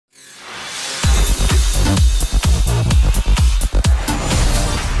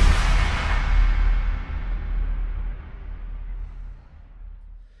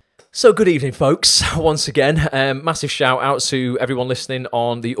So good evening, folks. Once again, massive shout out to everyone listening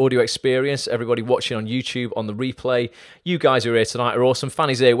on the audio experience, everybody watching on YouTube on the replay. You guys who are here tonight are awesome.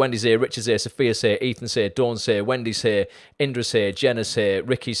 Fanny's here, Wendy's here, Richard's here, Sophia's here, Ethan's here, Dawn's here, Wendy's here, Indra's here, Jenna's here,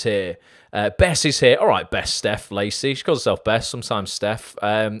 Ricky's here. Bess is here. All right, Bess, Steph, Lacey. She calls herself Bess, sometimes Steph,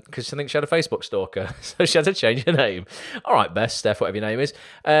 because she thinks she had a Facebook stalker, so she had to change her name. All right, Bess, Steph, whatever your name is.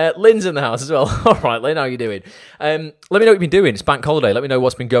 Lynn's in the house as well. All right, Lynn, how are you doing? Let me know what you've been doing. It's bank holiday. Let me know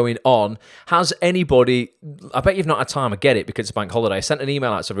what's been going on. Has anybody... I bet you've not had time. I get it, because it's bank holiday. I sent an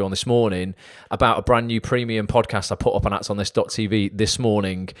email out to everyone this morning about a brand new premium podcast I put up on actsonthis.tv this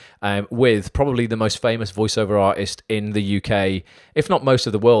morning with probably the most famous voiceover artist in the UK, if not most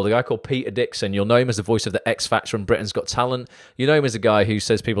of the world, a guy called Peter Dickson. You'll know him as the voice of the X Factor and Britain's Got Talent. You know him as a guy who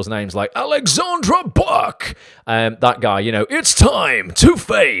says people's names like Alexandra Buck. That guy, you know, it's time to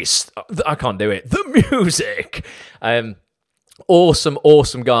face... I can't do it. The music.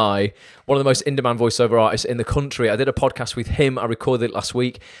 Awesome guy. One of the most in-demand voiceover artists in the country. I did a podcast with him. I recorded it last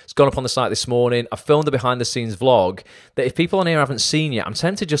week. It's gone up on the site this morning. I filmed a behind-the-scenes vlog that if people on here haven't seen yet, I'm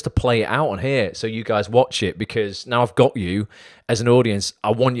tempted just to play it out on here so you guys watch it, because now I've got you as an audience.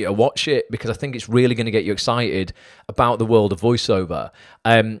 I want you to watch it because I think it's really going to get you excited about the world of voiceover.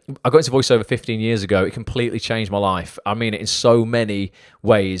 I got into voiceover 15 years ago. It completely changed my life. I mean it in so many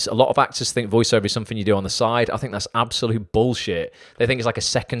ways. A lot of actors think voiceover is something you do on the side. I think that's absolute bullshit. They think it's like a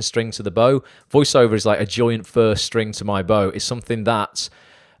second string to the bow. Voiceover is like a joint first string to my bow. It's something that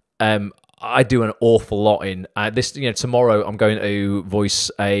I do an awful lot in. Tomorrow I'm going to voice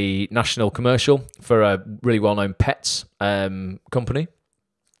a national commercial for a really well-known pets company,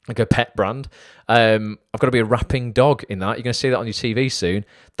 like a pet brand. I've got to be a rapping dog in that. You're going to see that on your TV soon.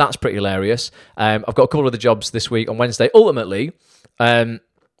 That's pretty hilarious. I've got a couple of the jobs this week on Wednesday. Ultimately,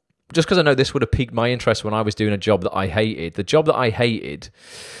 just because I know this would have piqued my interest when I was doing a job that I hated. The job that I hated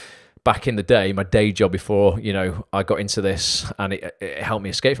back in the day, my day job before, I got into this, and it helped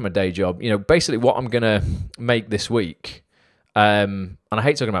me escape from my day job. Basically what I'm going to make this week, and I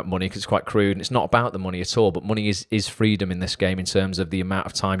hate talking about money because it's quite crude, and it's not about the money at all, but money is freedom in this game in terms of the amount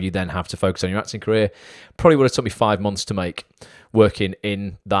of time you then have to focus on your acting career. Probably would have took me 5 months to make working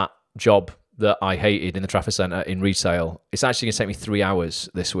in that job that I hated in the Trafford Centre in retail. It's actually going to take me 3 hours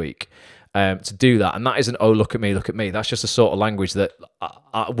this week to do that. And that isn't, oh, look at me. That's just a sort of language that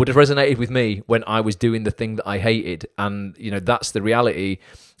would have resonated with me when I was doing the thing that I hated. And, that's the reality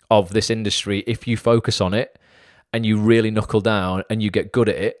of this industry. If you focus on it and you really knuckle down and you get good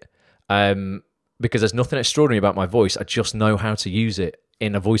at it, because there's nothing extraordinary about my voice. I just know how to use it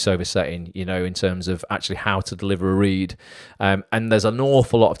in a voiceover setting, in terms of actually how to deliver a read. And there's an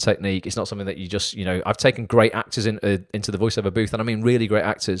awful lot of technique. It's not something that you just, I've taken great actors into the voiceover booth, and I mean really great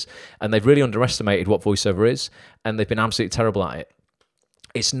actors, and they've really underestimated what voiceover is, and they've been absolutely terrible at it.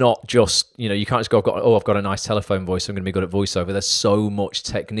 It's not just, you can't just go, I've got a nice telephone voice, so I'm going to be good at voiceover. There's so much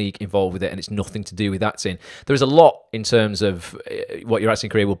technique involved with it, and it's nothing to do with acting. There is a lot in terms of what your acting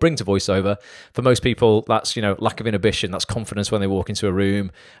career will bring to voiceover. For most people, that's, lack of inhibition. That's confidence when they walk into a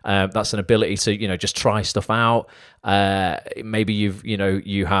room. That's an ability to, just try stuff out. Maybe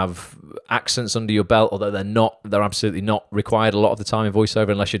you have accents under your belt, although they're absolutely not required a lot of the time in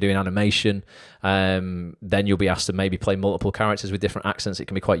voiceover unless you're doing animation. Then you'll be asked to maybe play multiple characters with different accents. It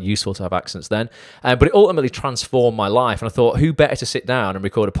can be quite useful to have accents then. But it ultimately transformed my life, and I thought, who better to sit down and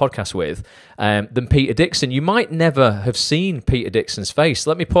record a podcast with than Peter Dickson? You might never have seen Peter Dickson's face.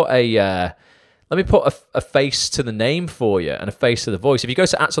 Let me put a face to the name for you and a face to the voice. If you go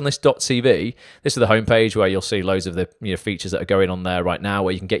to actsonthis.tv, this is the homepage where you'll see loads of the features that are going on there right now,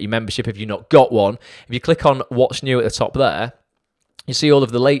 where you can get your membership if you've not got one. If you click on what's new at the top there, you see all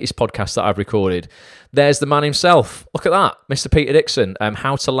of the latest podcasts that I've recorded. There's the man himself. Look at that, Mr. Peter Dickson.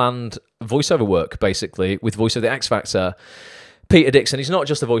 How to land voiceover work, basically, with Voice of the X Factor. Peter Dickson, he's not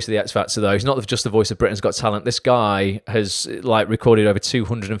just the voice of the X Factor, though. He's not just the voice of Britain's Got Talent. This guy has recorded over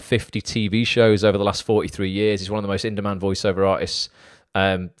 250 TV shows over the last 43 years. He's one of the most in-demand voiceover artists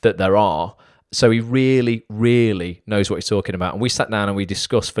that there are. So he really, really knows what he's talking about. And we sat down and we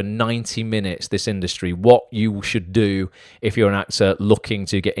discussed for 90 minutes this industry, what you should do if you're an actor looking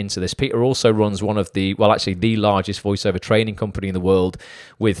to get into this. Peter also runs one of the largest voiceover training company in the world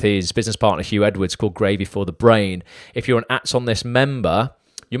with his business partner, Hugh Edwards, called Gravy for the Brain. If you're an Acts on This member,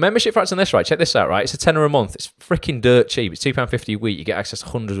 your membership for Acts on This, right? Check this out, right? It's £10 a month. It's freaking dirt cheap. It's £2.50 a week. You get access to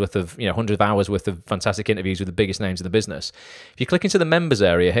hundreds of hours worth of fantastic interviews with the biggest names in the business. If you click into the members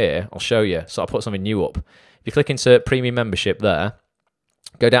area here, I'll show you. So I'll put something new up. If you click into premium membership there,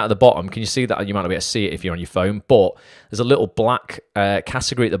 go down at the bottom. Can you see that? You might not be able to see it if you're on your phone, but there's a little black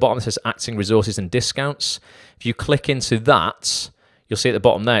category at the bottom that says acting resources and discounts. If you click into that, you'll see at the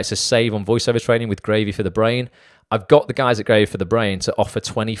bottom there, it says save on voiceover training with Gravy for the Brain. I've got the guys at Gravy for the Brain to offer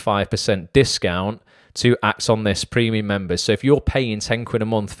 25% discount to Acts on This premium members. So if you're paying 10 quid a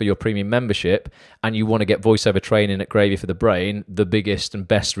month for your premium membership and you want to get voiceover training at Gravy for the Brain, the biggest and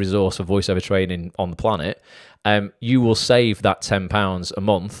best resource for voiceover training on the planet, you will save that £10 a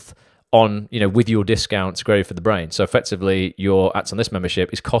month on, with your discount to Gravy for the Brain. So effectively, your Acts on This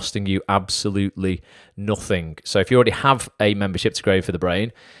membership is costing you absolutely nothing. So if you already have a membership to Gravy for the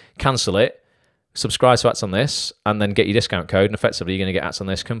Brain, cancel it, subscribe to Acts on This, and then get your discount code, and effectively you're going to get Acts on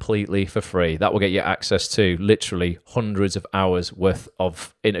This completely for free. That will get you access to literally hundreds of hours worth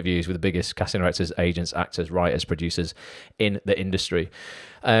of interviews with the biggest casting directors, agents, actors, writers, producers in the industry.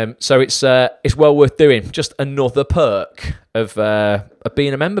 So it's well worth doing. Just another perk of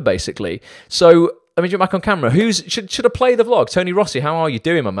being a member, basically. So let me jump back on camera. Should I play the vlog? Tony Rossi, how are you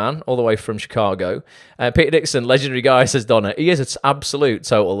doing, my man? All the way from Chicago. Peter Dickson, legendary guy, says Donna. He is an absolute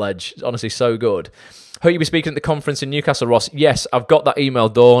total ledge. Honestly, so good. Hope you'll be speaking at the conference in Newcastle, Ross. Yes, I've got that email,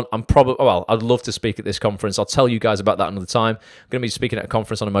 Dawn. I'd love to speak at this conference. I'll tell you guys about that another time. I'm going to be speaking at a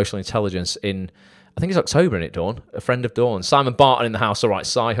conference on emotional intelligence in, I think it's October, in it, Dawn? A friend of Dawn. Simon Barton in the house. All right,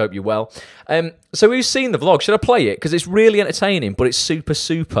 Si, hope you're well. So who's seen the vlog? Should I play it? Because it's really entertaining, but it's super,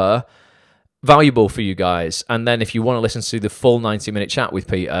 super valuable for you guys. And then if you want to listen to the full 90-minute chat with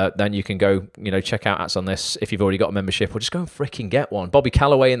Peter, then you can go, check out Acts on This if you've already got a membership, or just go and freaking get one. Bobby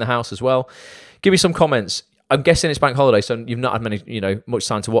Calloway in the house as well. Give me some comments. I'm guessing it's bank holiday, so you've not had much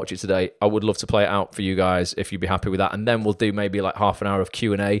time to watch it today. I would love to play it out for you guys if you'd be happy with that. And then we'll do maybe like half an hour of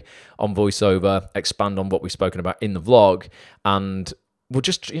Q&A on voiceover, expand on what we've spoken about in the vlog, and we'll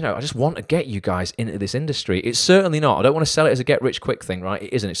just, I just want to get you guys into this industry. It's certainly not. I don't want to sell it as a get-rich-quick thing, right?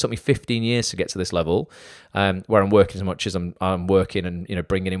 It isn't. It took me 15 years to get to this level where I'm working as much as I'm working and,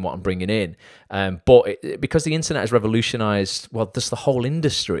 bringing in what I'm bringing in. Because the internet has revolutionized, just the whole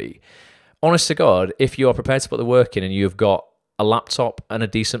industry. Honest to God, if you are prepared to put the work in and you've got a laptop and a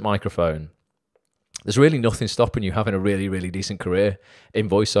decent microphone, there's really nothing stopping you having a really, really decent career in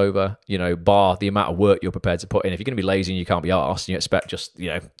voiceover, bar the amount of work you're prepared to put in. If you're going to be lazy and you can't be arsed and you expect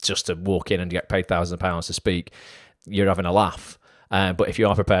just to walk in and get paid thousands of pounds to speak, you're having a laugh. But if you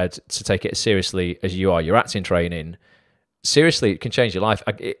are prepared to take it as seriously as you are your acting training, seriously, it can change your life.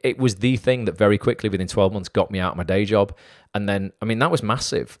 It was the thing that very quickly, within 12 months, got me out of my day job. And then, that was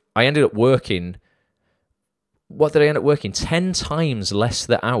massive. I ended up working... What did I end up working? 10 times less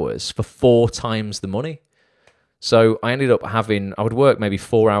the hours for 4 times the money. So I ended up I would work maybe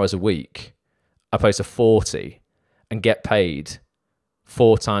 4 hours a week, opposed to 40, and get paid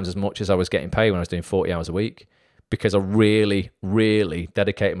 4 times as much as I was getting paid when I was doing 40 hours a week, because I really, really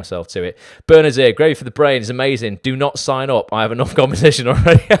dedicated myself to it. Bernard's here. Gravy for the Brain is amazing. Do not sign up. I have enough competition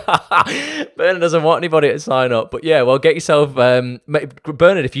already. Bernard doesn't want anybody to sign up. But yeah, well, get yourself...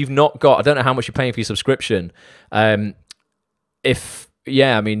 Bernard, if you've not got... I don't know how much you're paying for your subscription. If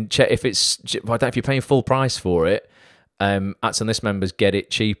you're paying full price for it, Acts on This members get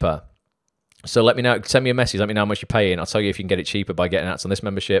it cheaper. So let me know, send me a message, let me know how much you're paying. I'll tell you if you can get it cheaper by getting Acts on This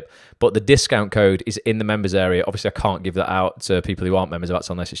membership. But the discount code is in the members area. Obviously, I can't give that out to people who aren't members of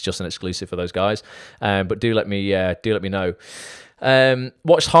Acts on This. It's just an exclusive for those guys. But do let me know.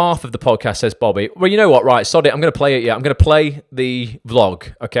 Watched half of the podcast, says Bobby. Well, you know what, right, sod it, I'm going to play it, I'm going to play the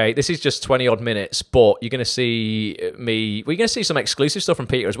vlog, okay? This is just 20-odd minutes, but you're going to see we're going to see some exclusive stuff from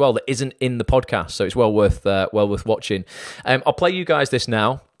Peter as well that isn't in the podcast, so it's well worth watching. I'll play you guys this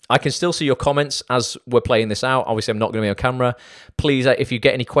now. I can still see your comments as we're playing this out. Obviously, I'm not going to be on camera. Please, if you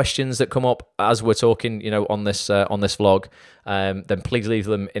get any questions that come up as we're talking, on this vlog, then please leave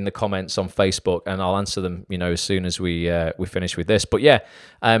them in the comments on Facebook, and I'll answer them, as soon as we finish with this. But yeah,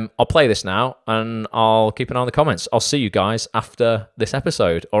 I'll play this now, and I'll keep an eye on the comments. I'll see you guys after this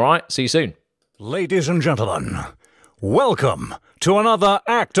episode. All right, see you soon. Ladies and gentlemen, welcome to another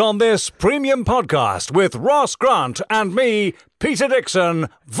Act on This premium podcast with Ross Grant and me, Peter Dickson,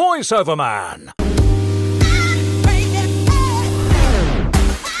 voiceover man.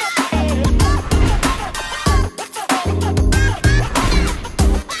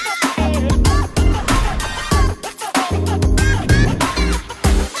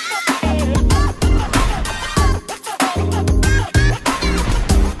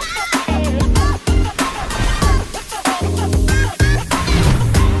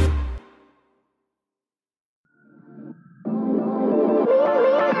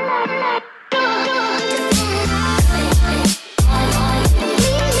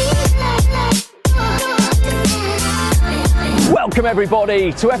 Welcome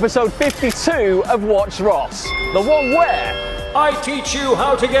everybody to episode 52 of Watch Ross, the one where I teach you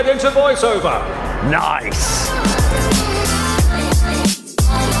how to get into voiceover. Nice.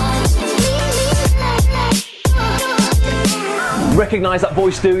 Recognise that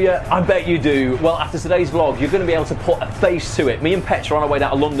voice, do you? I bet you do. Well, after today's vlog, you're going to be able to put a face to it. Me and Petch are on our way down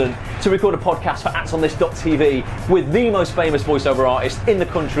to London to record a podcast for actonthis.tv with the most famous voiceover artist in the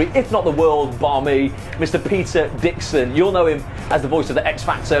country, if not the world, bar me, Mr. Peter Dickson. You'll know him as the voice of the X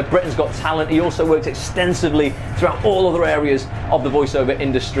Factor, Britain's Got Talent. He also works extensively throughout all other areas of the voiceover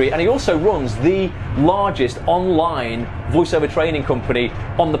industry, and he also runs the largest online voiceover training company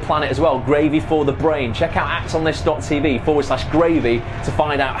on the planet as well, Gravy for the Brain. Check out actonthis.tv/gravy to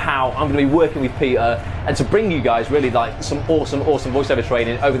find out how I'm going to be working with Peter and to bring you guys really like some awesome voiceover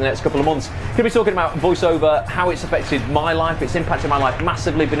training over the next couple of months. Going to be talking about voiceover, how it's affected my life, it's impacted my life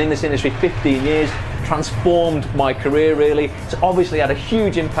massively. Been in this industry 15 years, transformed my career really. It's obviously had a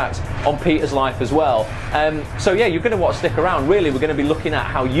huge impact on Peter's life as well. So yeah, you're going to want to stick around. Really, we're going to be looking at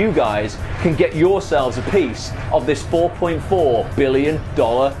how you guys can get yourselves a piece of this $4.4 billion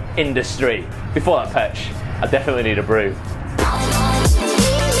industry. Before that, Petch, I definitely need a brew.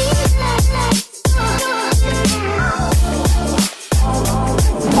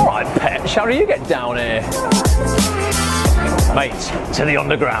 Alright, Petch, how do you get down here? Mate, to the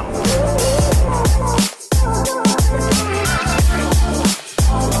underground.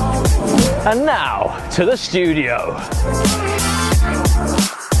 And now, to the studio.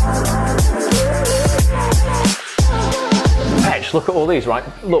 Petch, look at all these, right?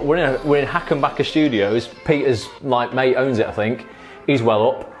 Look, we're in Hackenbacker Studios. Peter's like mate owns it, I think. He's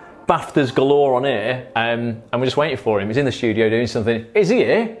well up. BAFTAs galore on here, and we're just waiting for him. He's in the studio doing something. Is he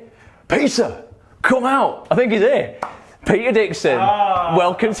here? Peter, come out. I think he's here. Peter Dickson,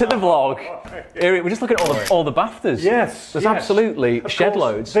 welcome to the vlog. Here, we're just looking at all the BAFTAs. Yes, there's absolutely shed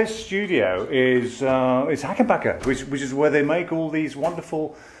loads. This studio is Hackenbacker, which is where they make all these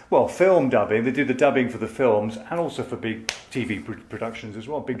wonderful, well, film dubbing. They do the dubbing for the films and also for big TV productions as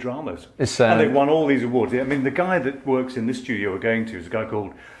well, big dramas. And they've won all these awards. I mean, the guy that works in this studio we're going to is a guy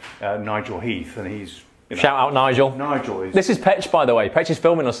called Nigel Heath, and he's... You know, shout out Nigel. Nigel is... This is Petch, by the way. Petch is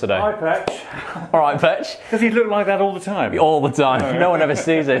filming us today. Hi, Petch. All right, Petch. Does he look like that all the time? All the time. No one ever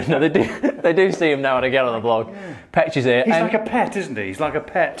sees him. No, they do see him now and again on the vlog. Yeah. Petch is here. He's like a pet, isn't he? He's like a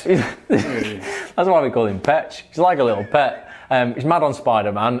pet. That's why we call him Petch. He's like a little pet. He's mad on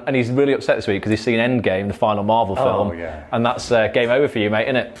Spider-Man, and he's really upset this week because he's seen Endgame, the final Marvel film. Yeah. And that's game over for you, mate,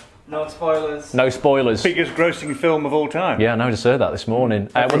 isn't it? No spoilers. No spoilers. Biggest grossing film of all time. Yeah, I know, I just heard that this morning.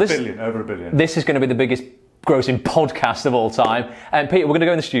 Over a billion. This is going to be the biggest grossing podcast of all time. And Peter, we're going to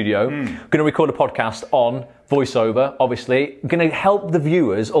go in the studio, going to record a podcast on voiceover, obviously, going to help the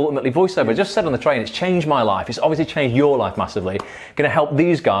viewers, ultimately voiceover. I just said on the train, it's changed my life. It's obviously changed your life massively. Going to help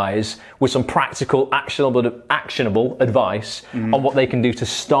these guys with some practical, actionable advice on what they can do to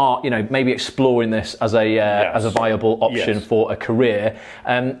start, you know, maybe exploring this as a viable option for a career.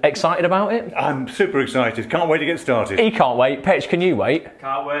 Excited about it? I'm super excited. Can't wait to get started. He can't wait. Petch, can you wait?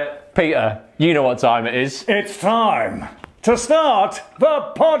 Can't wait. Peter, you know what time it is. It's time to start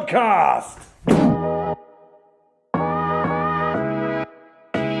the podcast.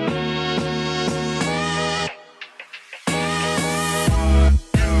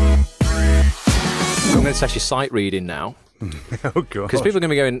 I'm going to test your sight reading now. Oh god! Because people are going to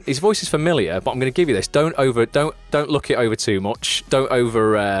be going, his voice is familiar, but I'm going to give you this. Don't look it over too much. Don't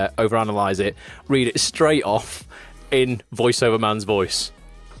overanalyze it. Read it straight off in voiceover man's voice.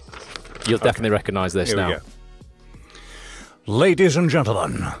 You'll definitely recognise this now. We go. Ladies and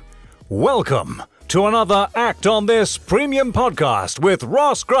gentlemen, welcome to another Act on This premium podcast with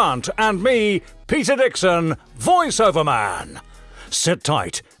Ross Grant and me, Peter Dickson, voiceover man. Sit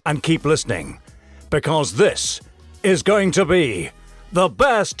tight and keep listening, because this is going to be the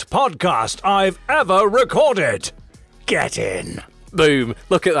best podcast I've ever recorded. Get in. Boom.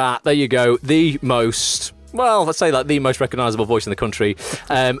 Look at that. There you go. The most... Well, let's say like the most recognisable voice in the country,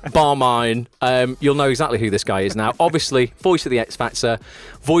 bar mine. You'll know exactly who this guy is now. Obviously, voice of the X Factor,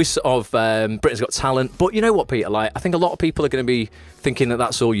 voice of Britain's Got Talent. But you know what, Peter? Like, I think a lot of people are going to be thinking that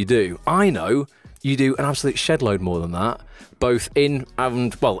that's all you do. I know you do an absolute shed load more than that, both in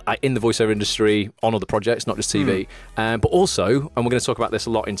and in the voiceover industry, on other projects, not just TV, but also, and we're going to talk about this a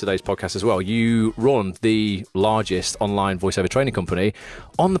lot in today's podcast as well. You run the largest online voiceover training company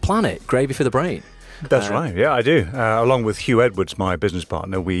on the planet, Gravy for the Brain. That's right. Yeah, I do. Along with Hugh Edwards, my business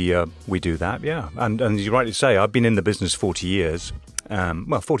partner, we do that. Yeah, and as you rightly say, I've been in the business 40 years.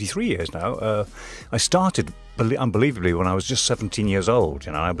 43 years now. I started unbelievably when I was just 17 years old.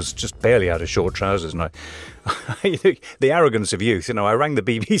 You know, I was just barely out of short trousers, and the arrogance of youth. You know, I rang the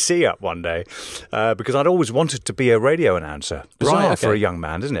BBC up one day because I'd always wanted to be a radio announcer. Bizarre for a young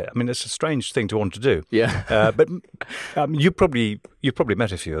man, isn't it? I mean, it's a strange thing to want to do. Yeah. But you probably you've probably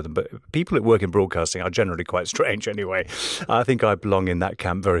met a few of them, but people that work in broadcasting are generally quite strange anyway. I think I belong in that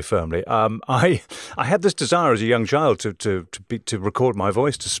camp very firmly. I had this desire as a young child to record my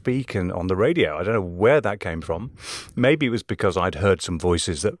voice, to speak on the radio. I don't know where that came from. Maybe it was because I'd heard some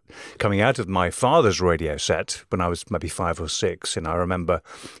voices that coming out of my father's radio set when I was maybe 5 or 6, and I remember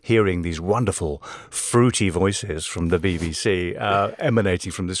hearing these wonderful, fruity voices from the BBC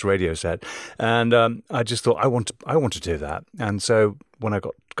emanating from this radio set, and I just thought I want to do that. And so when I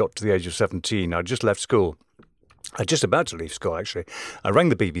got to the age of 17, I just left school. I was just about to leave school, actually. I rang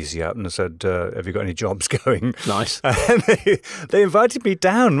the BBC up and I said, have you got any jobs going? Nice. And they invited me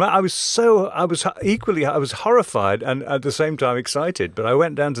down. I was horrified and at the same time excited. But I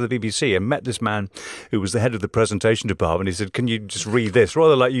went down to the BBC and met this man who was the head of the presentation department. He said, can you just read this?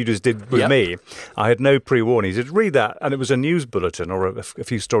 Rather like you just did with me. I had no pre-warning. He said, read that. And it was a news bulletin or a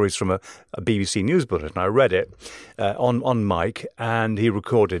few stories from a BBC news bulletin. I read it on mic and he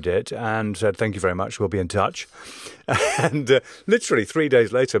recorded it and said, thank you very much. We'll be in touch. And literally 3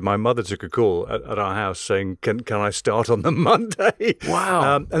 days later, my mother took a call at our house saying, can I start on the Monday?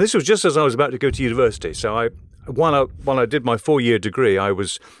 Wow. And this was just as I was about to go to university. So while I did my 4-year degree, I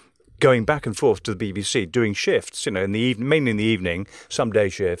was going back and forth to the BBC, doing shifts, in the evening, mainly in the evening, some day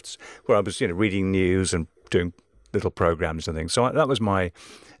shifts, where I was, reading news and doing little programs and things. So that was my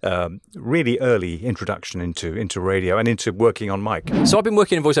really early introduction into radio and into working on mic. So I've been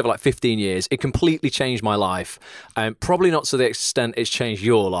working in voiceover like 15 years. It completely changed my life. Probably not to the extent it's changed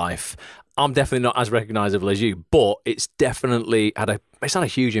your life. I'm definitely not as recognisable as you, but it's definitely had a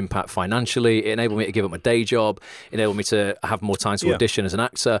huge impact financially. It enabled me to give up my day job, enabled me to have more time to audition as an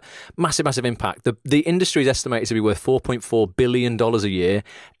actor. Massive, massive impact. The industry is estimated to be worth $4.4 billion a year.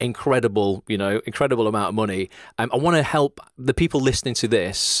 Incredible, incredible amount of money. I want to help the people listening to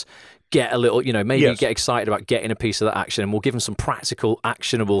this get a little, maybe get excited about getting a piece of that action, and we'll give them some practical,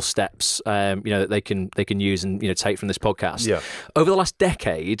 actionable steps, that they can use and take from this podcast. Yeah. Over the last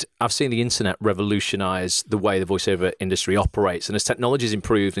decade, I've seen the internet revolutionise the way the voiceover industry operates, and as technology's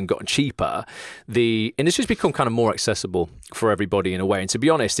improved and gotten cheaper, the industry's become kind of more accessible for everybody in a way. And to be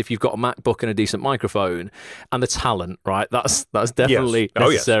honest, if you've got a MacBook and a decent microphone and the talent, right, that's definitely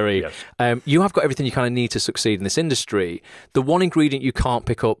necessary. You have got everything you kind of need to succeed in this industry. The one ingredient you can't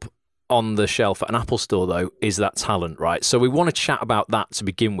pick up on the shelf at an Apple store, though, is that talent, right? So we want to chat about that to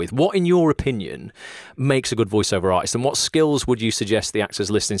begin with. What, in your opinion, makes a good voiceover artist, and what skills would you suggest the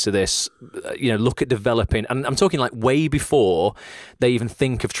actors listening to this, look at developing? And I'm talking like way before they even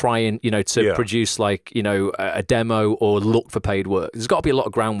think of trying, to produce like, a demo or look for paid work. There's got to be a lot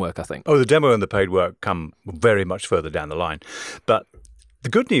of groundwork, I think. Oh, the demo and the paid work come very much further down the line, but the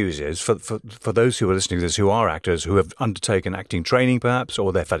good news is for those who are listening to this, who are actors, who have undertaken acting training perhaps,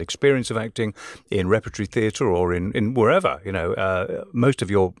 or they've had experience of acting in repertory theatre or in wherever, most of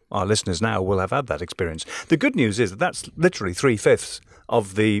our listeners now will have had that experience. The good news is that that's literally 3/5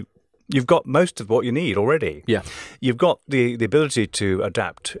 of you've got most of what you need already. Yeah. You've got the ability to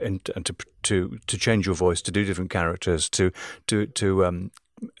adapt and to change your voice, to do different characters, to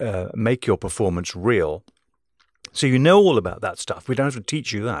make your performance real. So you know all about that stuff. We don't have to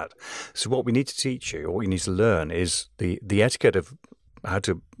teach you that. So what we need to teach you, or what you need to learn, is the etiquette of how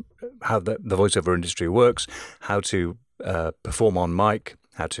the voiceover industry works, how to perform on mic,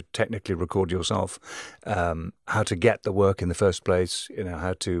 how to technically record yourself, how to get the work in the first place,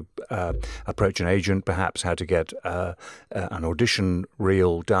 how to approach an agent, perhaps how to get an audition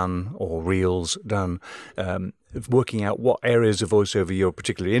reel done or reels done, working out what areas of voiceover you're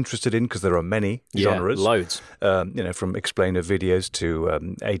particularly interested in, because there are many genres. Loads. From explainer videos to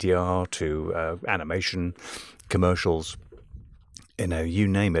ADR to animation, commercials, you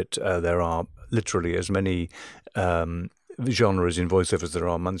name it. There are literally as many genres in voiceover as there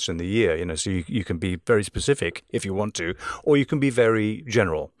are months in the year, so you can be very specific if you want to, or you can be very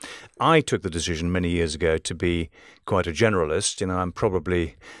general. I took the decision many years ago to be quite a generalist. I'm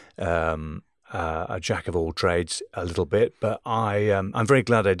probably a jack of all trades a little bit, but I'm very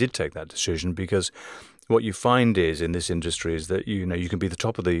glad I did take that decision, because what you find is in this industry is that you can be the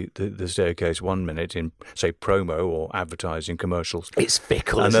top of the staircase 1 minute in, say, promo or advertising commercials. It's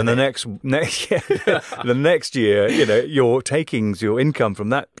fickle, and then the next year, your income from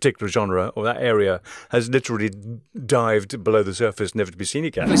that particular genre or that area has literally dived below the surface, never to be seen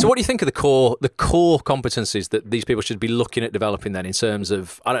again. So what do you think of the core competencies that these people should be looking at developing then, in terms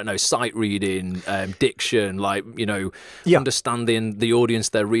of, I don't know, sight reading, diction, understanding the audience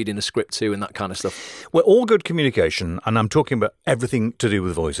they're reading the script to, and that kind of stuff? Well, all good communication, and I'm talking about everything to do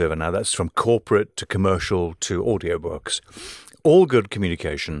with voiceover now, that's from corporate to commercial to audiobooks. All good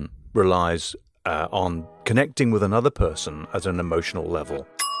communication relies on connecting with another person at an emotional level.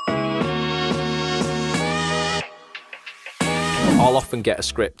 I'll often get a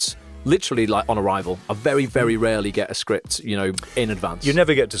script literally like on arrival. I very, very rarely get a script, in advance. You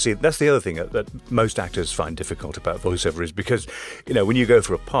never get to see. That's the other thing that most actors find difficult about voiceover is because, when you go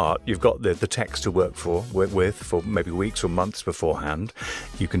for a part, you've got the text to work with for maybe weeks or months beforehand.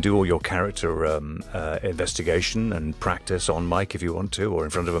 You can do all your character investigation and practice on mic if you want to, or in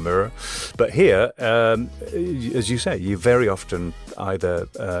front of a mirror. But here, as you say, you very often either,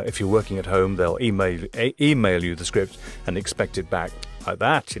 if you're working at home, they'll email you the script and expect it back like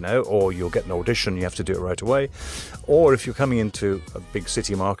that, or you'll get an audition, you have to do it right away. Or if you're coming into a big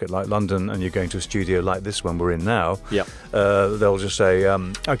city market like London and you're going to a studio like this one we're in now, they'll just say,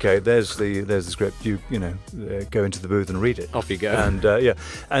 okay, there's the script, you go into the booth and read it. Off you go.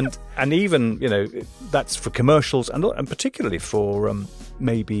 And and even, that's for commercials and particularly for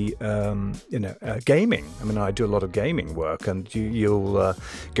maybe gaming. I mean, I do a lot of gaming work, and you'll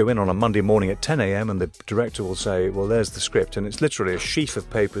go in on a Monday morning at 10 a.m. and the director will say, well, there's the script, and it's literally a sheaf of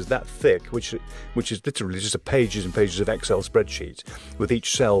papers that thick, which is literally just a pages and pages of Excel spreadsheet with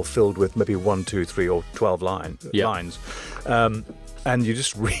each cell filled with maybe 1, 2, 3 or 12 lines. And you're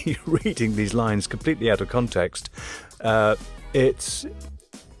just reading these lines completely out of context. It's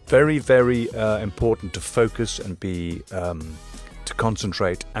very, very important to focus and be to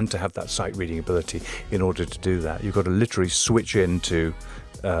concentrate and to have that sight reading ability in order to do that. You've got to literally switch into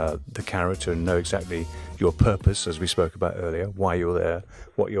the character and know exactly your purpose, as we spoke about earlier, why you're there,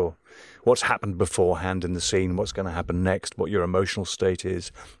 what's happened beforehand in the scene, what's going to happen next, what your emotional state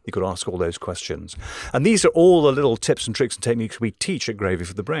is. You could ask all those questions. And these are all the little tips and tricks and techniques we teach at Gravy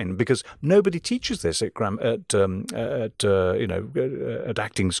for the Brain, because nobody teaches this at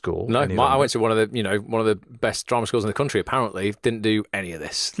acting school. No, I went to one of the best drama schools in the country. Apparently, didn't do any of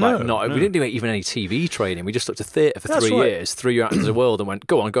this. We didn't do even any TV training. We just looked at theatre for 3 years, threw you out into the world, and went,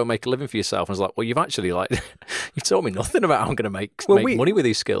 go make a living for yourself. And I was like, well, you've actually you've taught me nothing about how I'm going to make money with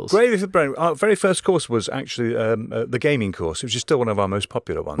these skills. Gravy for the Brain. Our very first course was actually the gaming course, which is still one of our most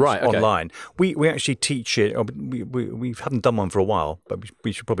popular ones, right, okay. Online. We actually teach it. We haven't done one for a while, but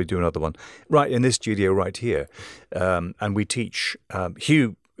we should probably do another one right in this studio right here. And we teach.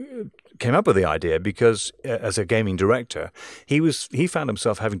 Hugh came up with the idea because as a gaming director, he found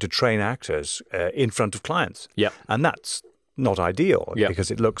himself having to train actors in front of clients. Yep. And that's not ideal because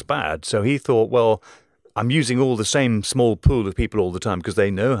it looks bad. So he thought, well, I'm using all the same small pool of people all the time because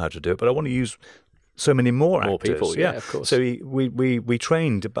they know how to do it, but I want to use so many more actors. People, yeah, of course. So we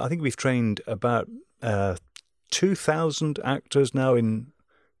trained. I think we've trained about 2,000 actors now in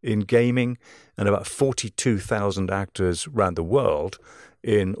gaming, and about 42,000 actors around the world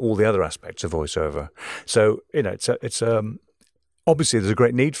in all the other aspects of voiceover. So it's obviously there's a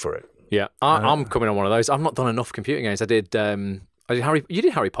great need for it. Yeah, I'm coming on one of those. I've not done enough computer games. I did you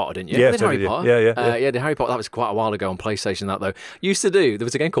did Harry Potter, didn't you? Yeah, I did Harry Potter. Yeah. Did Harry Potter. That was quite a while ago on PlayStation, that though. There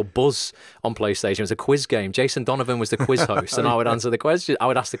was a game called Buzz on PlayStation. It was a quiz game. Jason Donovan was the quiz host, and I would answer the question. I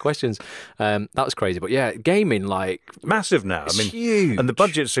would ask the questions. That was crazy. But yeah, gaming, massive now. I mean, huge. And the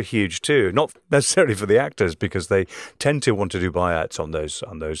budgets are huge too. Not necessarily for the actors, because they tend to want to do buyouts on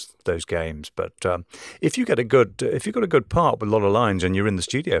those games. But if you've got a good part with a lot of lines and you're in the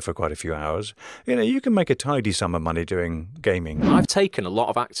studio for quite a few hours, you can make a tidy sum of money doing gaming. I've taken a lot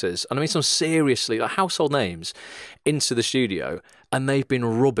of actors, and I mean some seriously household names, into the studio, and they've been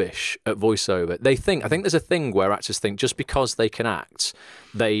rubbish at voiceover. I think there's a thing where actors think just because they can act,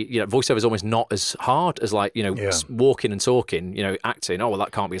 voiceover is almost not as hard as walking and talking, acting. Oh, well,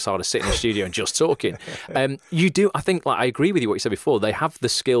 that can't be as hard as sitting in a studio and just talking. You do, I think, I agree with you what you said before. They have the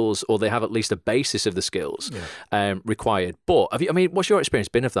skills, or they have at least a basis of the skills required. But what's your experience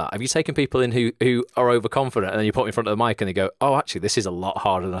been of that? Have you taken people in who are overconfident, and then you put them in front of the mic and they go, oh, actually, this is a lot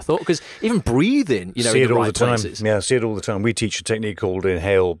harder than I thought? Because even breathing, see in the it all right the time. places. Yeah, I see it all the time. We teach a technique called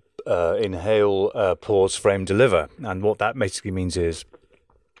inhale, pause, frame, deliver. And what that basically means is,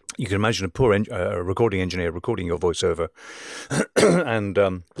 you can imagine a recording engineer recording your voiceover.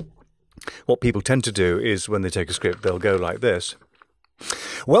 And what people tend to do is when they take a script, they'll go like this.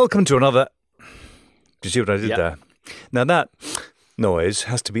 Welcome to another... Do you see what I did there? Now that noise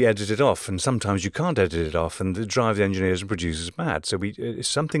has to be edited off, and sometimes you can't edit it off, and it drives the engineers and producers mad. So it's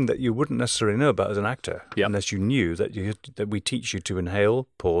something that you wouldn't necessarily know about as an actor unless you knew that we teach you to inhale,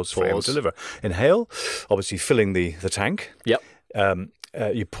 pause, frame, deliver. Inhale, obviously filling the tank. Yep.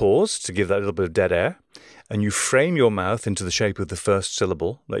 You pause to give that little bit of dead air, and you frame your mouth into the shape of the first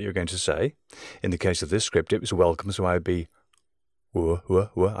syllable that you're going to say. In the case of this script, it was welcome, so I'd be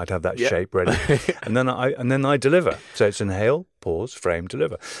I'd have that shape ready, and then I deliver. So it's inhale, pause, frame,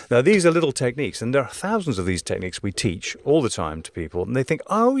 deliver. Now these are little techniques, and there are thousands of these techniques we teach all the time to people, and they think,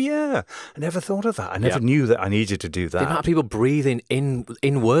 "Oh yeah, I never thought of that. I never knew that I needed to do that." The amount of people breathing in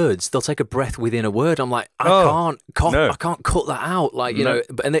words, they'll take a breath within a word. I'm like, I can't cut that out. Like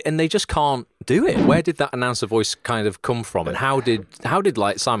and they just can't do it. Where did that announcer voice kind of come from, and how did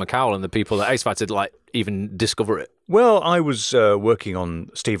like Simon Cowell and the people at X Factor like even discover it? Well, I was working on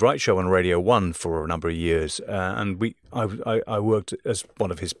Steve Wright's show on Radio 1 for a number of years, and I worked as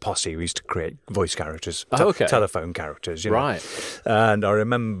one of his posse. We used to create voice characters, telephone characters, you know. Right. And I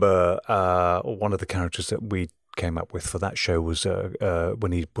remember one of the characters that we came up with for that show was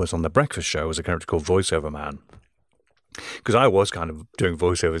when he was on The Breakfast Show, was a character called Voiceover Man. Because I was kind of doing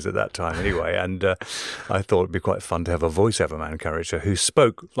voiceovers at that time anyway, and I thought it'd be quite fun to have a voiceover man character who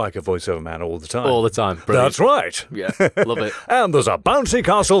spoke like a voiceover man all the time. All the time. Brilliant. That's right. Yeah, love it. And there's a bouncy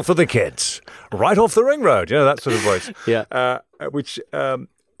castle for the kids, right off the ring road. You know, that sort of voice. Yeah. Which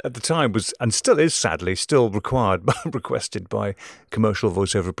at the time was, and still is sadly, still requested by commercial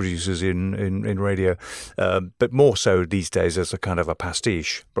voiceover producers in radio, but more so these days as a kind of a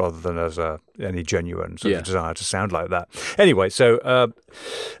pastiche rather than as any genuine sort of desire to sound like that. Anyway, so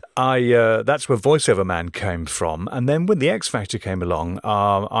that's where Voiceover Man came from, and then when the X Factor came along,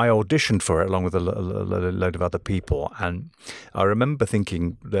 I auditioned for it along with a load of other people, and I remember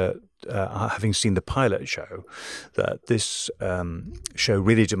thinking that, having seen the pilot show, that this show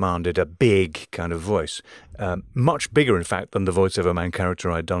really demanded a big kind of voice, much bigger, in fact, than the Voiceover Man character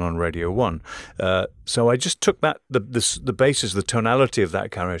I'd done on Radio 1. So I just took that the basis, the tonality of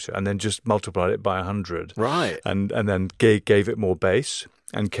that character, and then just multiplied it by 100. Right. And then gave it more bass,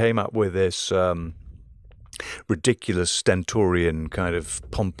 and came up with this ridiculous stentorian kind of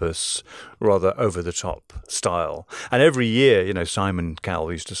pompous, rather over-the-top style. And every year, you know, Simon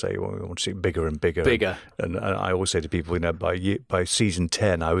Cowell used to say, well, we want to see it bigger and bigger. Bigger. And I always say to people, you know, by season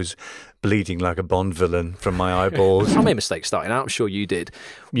 10, I was bleeding like a Bond villain from my eyeballs. I made mistakes starting out. I'm sure you did.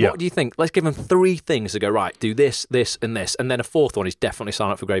 Yeah. What do you think? Let's give them 3 things to go, right, do this, this, and this. And then a 4th one is definitely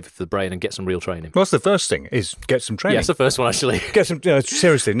sign up for Gravy for the Brain and get some real training. What's the first thing? Is get some training. Yeah, that's the first one, actually. Get some,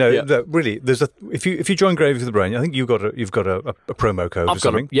 seriously, no, really, there's if you join Gravy for the Brain, I think you've got a promo code or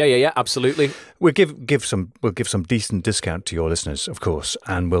something. Yeah, absolutely. We'll give some decent discount to your listeners, of course,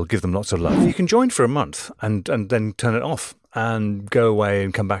 and we'll give them lots of love. You can join for a month and then turn it off and go away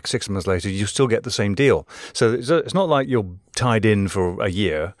and come back 6 months later. You still get the same deal. So it's not like you're tied in for a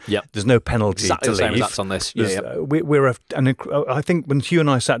year. Yep. There's no penalty exactly to the same leave. as that's on this. I think when Hugh and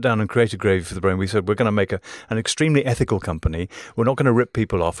I sat down and created Gravy for the Brain, we said we're going to make an extremely ethical company. We're not going to rip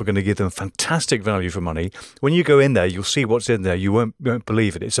people off. We're going to give them fantastic value for money. When you go in there, you'll see what's in there. You won't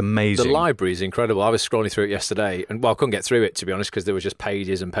believe it. It's amazing. The library is incredible. I was scrolling through it yesterday, and I couldn't get through it, to be honest, because there were just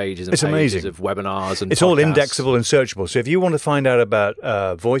pages and pages and it's pages amazing. Of webinars and it's podcasts. all indexable and searchable. So if you want to find out about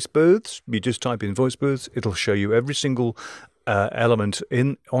voice booths, you just type in voice booths. It'll show you every single element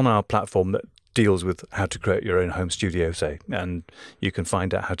on our platform that deals with how to create your own home studio, say, and you can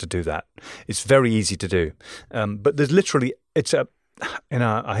find out how to do that. It's very easy to do, but there's literally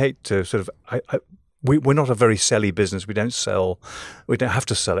I hate to sort of we're not a very selly business. We don't have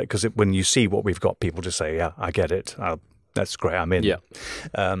to sell it, because when you see what we've got, people just say, yeah, I get it. That's great. I'm in. Yeah.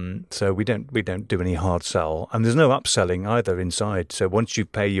 So we don't do any hard sell, and there's no upselling either inside. So once you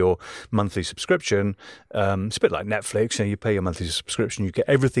pay your monthly subscription, it's a bit like Netflix. You pay your monthly subscription, you get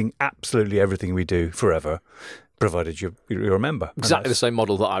everything, absolutely everything we do forever, provided you're a member. Exactly the same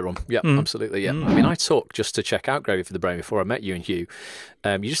model that I run. Yeah, absolutely. Yeah. I mean, I took, just to check out Gravy for the Brain before I met you and Hugh,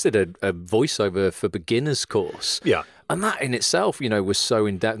 you just did a voiceover for beginners course. Yeah. And that in itself, was so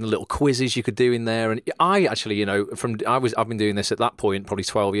in depth, and the little quizzes you could do in there. And I actually, I've been doing this at that point probably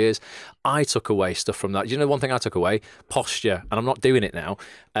 12 years. I took away stuff from that. One thing I took away? Posture. And I'm not doing it now.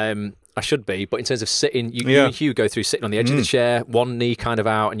 I should be, but in terms of sitting, you and Hugh go through sitting on the edge of the chair, one knee kind of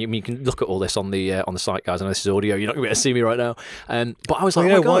out, and you can look at all this on the site, guys. I know this is audio; you're not going to be able to see me right now. But I was like,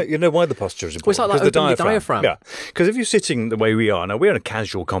 you know why the posture is important? Well, it's like the diaphragm. Yeah, because if you're sitting the way we are now, we're on a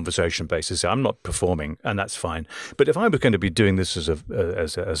casual conversation basis. I'm not performing, and that's fine. But if I was going to be doing this as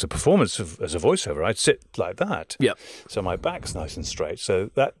a performance, as a voiceover, I'd sit like that. Yeah. So my back's nice and straight. So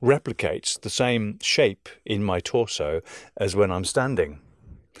that replicates the same shape in my torso as when I'm standing.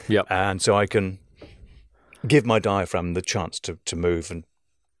 Yeah, and so I can give my diaphragm the chance to move, and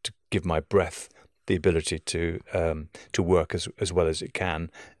to give my breath the ability to work as well as it can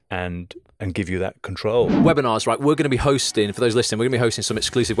and give you that control. Webinars, right? We're going to be hosting, for those listening, we're going to be hosting some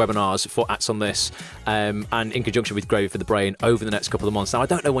exclusive webinars for Acts on This, and in conjunction with Gravy for the Brain over the next couple of months. Now, I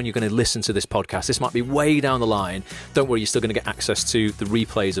don't know when you're going to listen to this podcast. This might be way down the line. Don't worry, you're still going to get access to the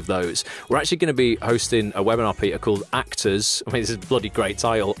replays of those. We're actually going to be hosting a webinar, Peter, called Actors. I mean, this is a bloody great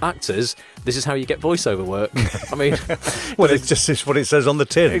title. Actors, this is how you get voiceover work. I mean... well, it's what it says on the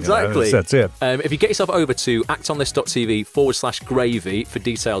tin. Exactly. You know? That's it. If you get yourself over to actonthis.tv/gravy for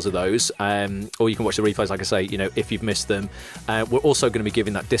details of those, or you can watch the replays, like I say, you know, if you've missed them. We're also going to be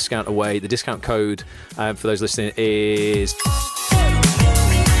giving that discount away. The discount code for those listening is...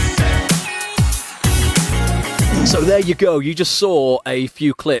 So there you go. You just saw a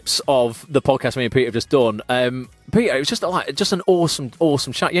few clips of the podcast me and Peter have just done. Peter, it was just an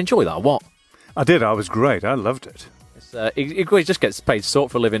awesome chat. You enjoy that, or what? I did. I was great. I loved it. He just gets paid to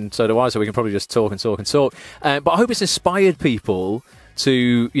talk for a living, so do I, so we can probably just talk and talk and talk. But I hope it's inspired people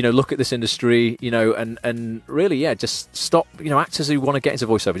to, you know, look at this industry, you know, and really, yeah, just stop, you know, actors who want to get into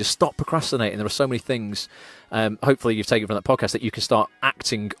voiceover, just stop procrastinating. There are so many things, hopefully you've taken from that podcast, that you can start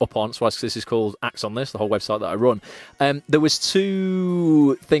acting upon. So this is called Acts on This, the whole website that I run. There was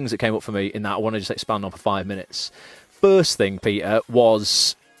two things that came up for me in that I want to just expand on for 5 minutes. First thing, Peter,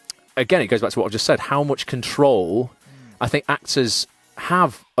 was, again, it goes back to what I've just said, how much control I think actors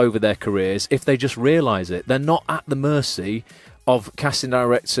have over their careers if they just realise it. They're not at the mercy of casting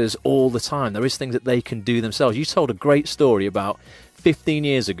directors all the time. There is things that they can do themselves. You told a great story about 15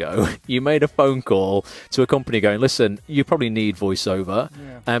 years ago. You made a phone call to a company going, listen, you probably need voiceover.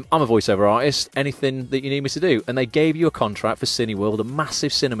 Yeah. I'm a voiceover artist. Anything that you need me to do? And they gave you a contract for Cineworld, a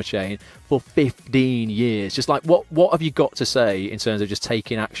massive cinema chain, for 15 years. Just like, what have you got to say in terms of just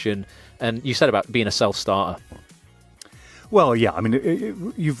taking action? And you said about being a self-starter. Well, yeah, I mean,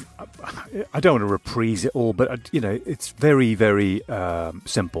 I don't want to reprise it all, but, you know, it's very, very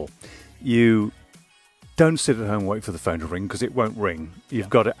simple. You don't sit at home and wait for the phone to ring, because it won't ring. You've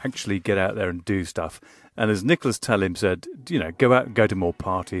got to actually get out there and do stuff. And as Nicholas Tellim said, you know, go out and go to more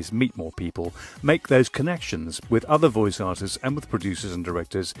parties, meet more people, make those connections with other voice artists and with producers and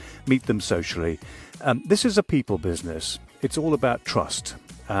directors, meet them socially. This is a people business. It's all about trust.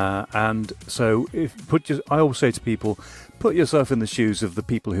 And so I always say to people, put yourself in the shoes of the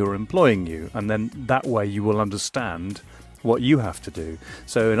people who are employing you, and then that way you will understand what you have to do.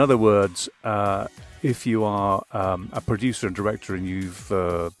 So in other words, if you are a producer and director and you've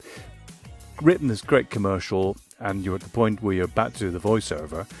written this great commercial and you're at the point where you're about to do the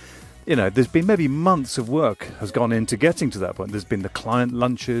voiceover, you know, there's been maybe months of work has gone into getting to that point. There's been the client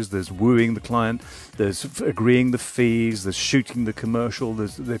lunches, there's wooing the client, there's agreeing the fees, there's shooting the commercial.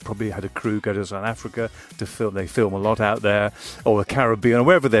 They probably had a crew go to South Africa to film. They film a lot out there, or the Caribbean, or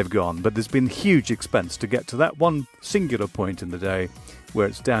wherever they've gone. But there's been huge expense to get to that one singular point in the day where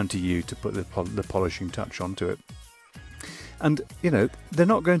it's down to you to put the polishing touch onto it. And, you know, they're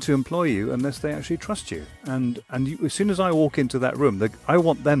not going to employ you unless they actually trust you. And you, as soon as I walk into that room, I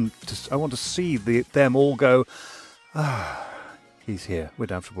want to see them all go, he's here. We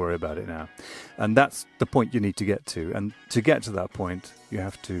don't have to worry about it now. And that's the point you need to get to. And to get to that point, you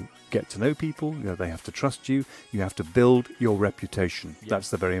have to get to know people. You know, they have to trust you. You have to build your reputation. Yeah.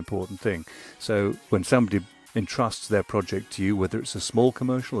 That's the very important thing. So when somebody entrusts their project to you, whether it's a small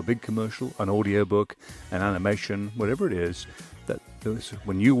commercial, a big commercial, an audiobook, an animation, whatever it is, that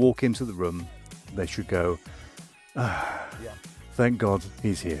when you walk into the room, they should go, thank God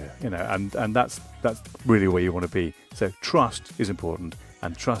he's here, you know, and that's really where you want to be. So trust is important,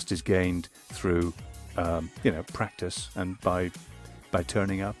 and trust is gained through you know, practice, and by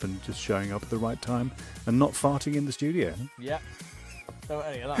turning up and just showing up at the right time and not farting in the studio. Yeah. Don't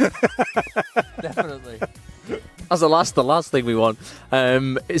any of that. Definitely. That's the last thing we want.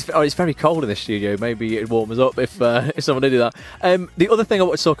 It's very cold in this studio. Maybe it'd warm us up if someone did do that. The other thing I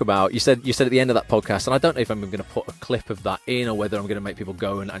want to talk about, you said at the end of that podcast, and I don't know if I'm going to put a clip of that in or whether I'm going to make people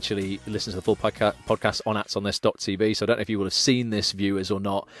go and actually listen to the full podcast on actonthis.tv. So I don't know if you will have seen this, viewers, or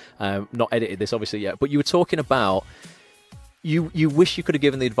not. Not edited this obviously yet, but you were talking about you wish you could have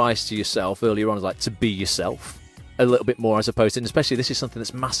given the advice to yourself earlier on, like to be yourself a little bit more, as opposed to, and especially this is something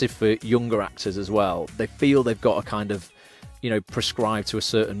that's massive for younger actors as well. They feel they've got to kind of, you know, prescribe to a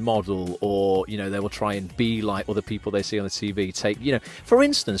certain model, or, you know, they will try and be like other people they see on the TV. Take, you know, for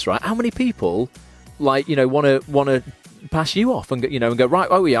instance, right, how many people, like, you know, want to pass you off and, you know, and go, right,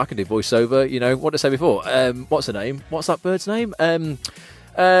 oh yeah, I can do voiceover, you know, what did I say before? What's her name? What's that bird's name?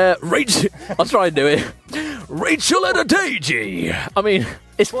 Rachel. I'll try and do it. Rachel Adedeji. I mean,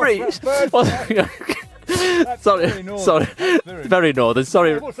 it's pretty. Very northern.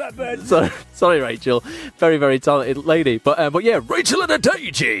 Sorry, what's that, Ben? sorry, Rachel. Very, very talented lady. But yeah, Rachel and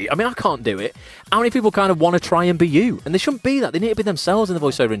Adagi. I mean, I can't do it. How many people kind of want to try and be you? And they shouldn't be that. They need to be themselves in the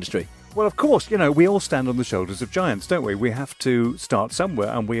voiceover industry. Well, of course, we all stand on the shoulders of giants, don't we? We have to start somewhere,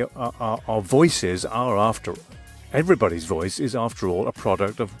 and our voices are, after everybody's voice is, after all, a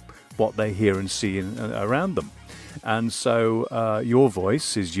product of what they hear and see around them. And so your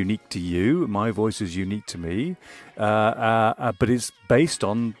voice is unique to you, my voice is unique to me, but it's based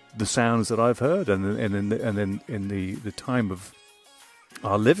on the sounds that I've heard, and in the time of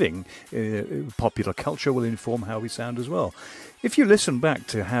our living, popular culture will inform how we sound as well. If you listen back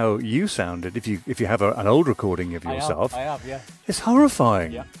to how you sounded, if you have an old recording of yourself, I have, yeah. It's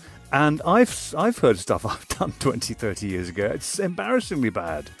horrifying. Yeah. And I've heard stuff I've done 20, 30 years ago. It's embarrassingly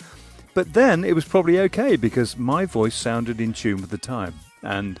bad. But then it was probably okay because my voice sounded in tune with the time.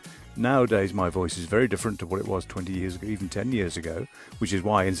 And nowadays my voice is very different to what it was 20 years ago, even 10 years ago, which is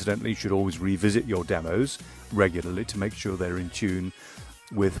why, incidentally, you should always revisit your demos regularly to make sure they're in tune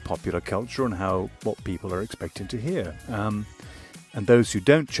with popular culture and what people are expecting to hear. And those who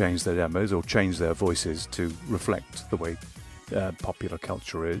don't change their demos or change their voices to reflect the way popular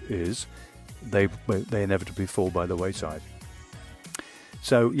culture is, they inevitably fall by the wayside.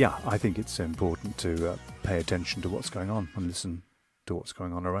 So, yeah, I think it's important to pay attention to what's going on and listen to what's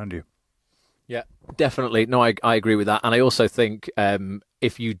going on around you. Yeah, definitely. No, I agree with that. And I also think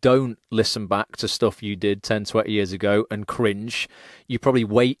if you don't listen back to stuff you did 10, 20 years ago and cringe, you probably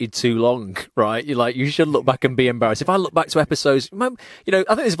waited too long, right? You should look back and be embarrassed. If I look back to episodes, I think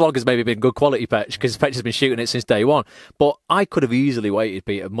this vlog has maybe been good quality, Petch, because Petch has been shooting it since day one. But I could have easily waited,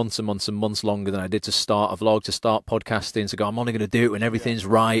 Peter, months and months and months longer than I did to start a vlog, to start podcasting, to go, I'm only going to do it when everything's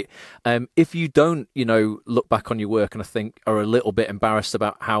right. If you don't, look back on your work and I think are a little bit embarrassed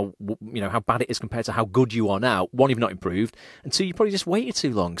about how bad it is compared to how good you are now, one, you've not improved, and two, you probably just waited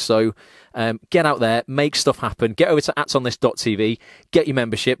too long. So get out there, make stuff happen. Get over to atsonthis.tv, get your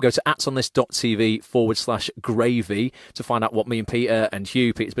membership, go to atsonthis.tv/gravy to find out what me and Peter and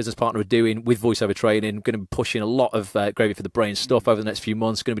Hugh, Peter's business partner, are doing with voiceover training. Going to be pushing a lot of Gravy for the Brain stuff over the next few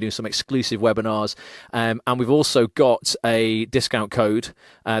months. Going to be doing some exclusive webinars, and we've also got a discount code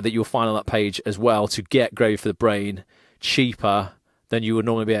that you'll find on that page as well to get Gravy for the Brain cheaper than you would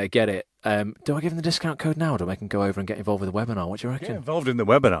normally be able to get it. Do I give them the discount code now, or do I make them go over and get involved with the webinar? What do you reckon? Get involved in the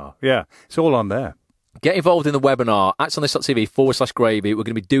webinar. Yeah, it's all on there. Get involved in the webinar, atsonthis.tv/gravy. We're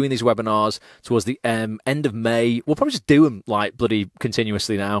going to be doing these webinars towards the end of May. We'll probably just do them like bloody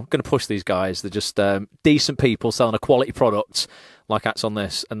continuously now. I'm going to push these guys. They're just decent people selling a quality product like Ats on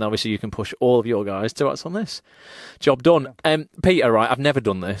This. And obviously you can push all of your guys to Ats on This. Job done. Peter, right, I've never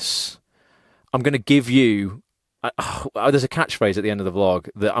done this. I'm going to give you... there's a catchphrase at the end of the vlog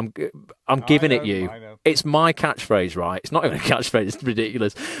that I'm giving it you. It's my catchphrase, right? It's not even a catchphrase. It's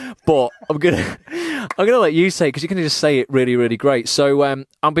ridiculous, but I'm gonna let you say it because you can just say it really, really great. So,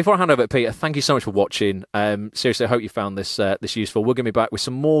 before I hand over to Peter, thank you so much for watching. Seriously, I hope you found this useful. We're gonna be back with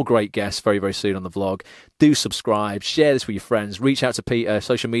some more great guests very, very soon on the vlog. Do subscribe, share this with your friends, reach out to Peter.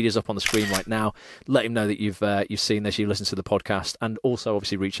 Social media's up on the screen right now. Let him know that you've seen this, you listened to the podcast, and also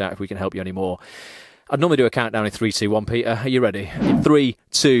obviously reach out if we can help you anymore. I'd normally do a countdown in 3, 2, 1. Peter, are you ready? In 3,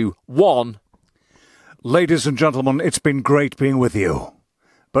 2, 1. Ladies and gentlemen, it's been great being with you.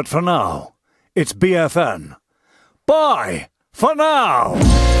 But for now, it's BFN. Bye for now.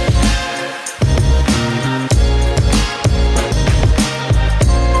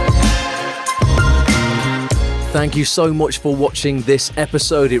 Thank you so much for watching this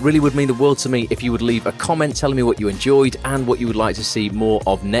episode. It really would mean the world to me if you would leave a comment telling me what you enjoyed and what you would like to see more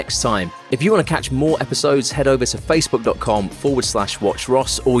of next time. If you want to catch more episodes, head over to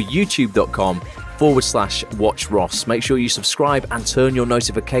facebook.com/watchross or youtube.com/watchross. Make sure you subscribe and turn your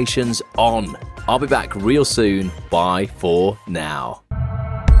notifications on. I'll be back real soon. Bye for now.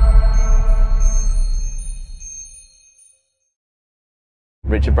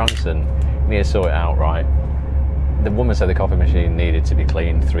 Richard Branson, you need to sort it out, right? The woman said the coffee machine needed to be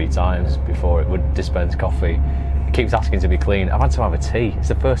cleaned 3 times before it would dispense coffee. It keeps asking to be cleaned. I've had to have a tea. It's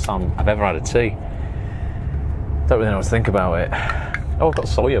the first time I've ever had a tea. Don't really know what to think about it. Oh, I've got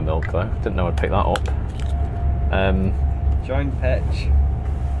soya milk though. Didn't know I'd pick that up. Join Petch.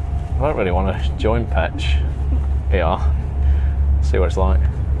 I don't really want to join Petch. Here. See what it's like.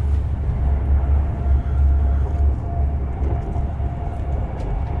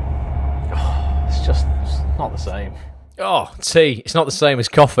 It's not the same. Oh, tea. It's not the same as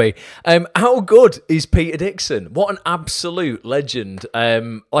coffee. How good is Peter Dickson? What an absolute legend.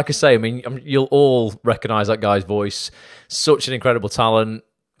 Like I say, I mean, you'll all recognise that guy's voice. Such an incredible talent.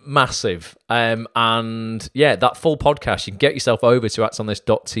 massive. And yeah, that full podcast, you can get yourself over to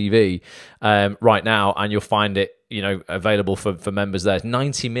actonthis.tv right now, and you'll find it, available for members there. It's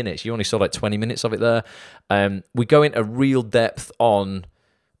 90 minutes. You only saw like 20 minutes of it there. We go into real depth on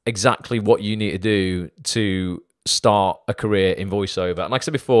exactly what you need to do to start a career in voiceover. And like I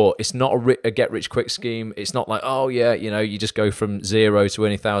said before, it's not a get-rich-quick scheme. It's not like, oh yeah, you just go from zero to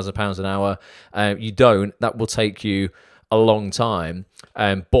earning £1,000 an hour. You don't. That will take you a long time.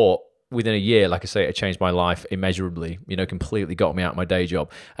 But within a year, like I say, it changed my life immeasurably, completely got me out of my day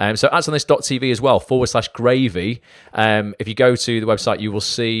job. So actonthis.tv as well, /gravy. If you go to the website, you will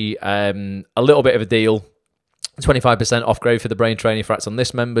see a little bit of a deal. 25% off Gravy for the Brain Training for Acts on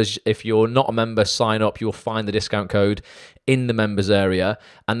This members. If you're not a member, sign up. You'll find the discount code in the members area.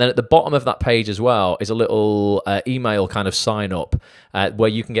 And then at the bottom of that page as well is a little email kind of sign up where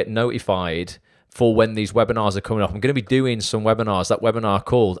you can get notified for when these webinars are coming up. I'm going to be doing some webinars. That webinar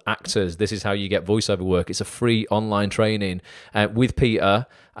called Actors, This is How You Get Voiceover Work. It's a free online training with Peter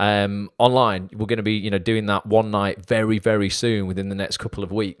online. We're going to be doing that one night very, very soon within the next couple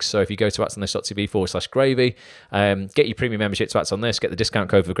of weeks. So if you go to actonthis.tv /gravy, get your premium membership to Acts on This, get the discount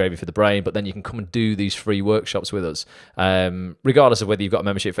code for Gravy for the Brain, but then you can come and do these free workshops with us. Regardless of whether you've got a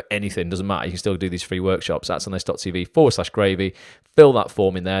membership for anything, doesn't matter. You can still do these free workshops. actonthis.tv /gravy. Fill that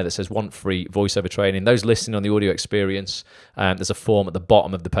form in there that says want free voiceover training. Those listening on the audio experience, there's a form at the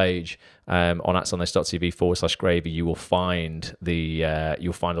bottom of the page on actonthis.tv /gravy. You will find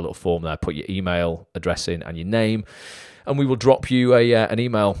you'll find a little form there. Put your email address in and your name, and we will drop you an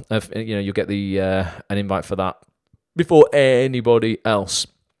email. You'll get an invite for that before anybody else.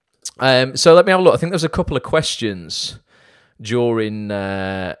 So let me have a look. I think there's a couple of questions during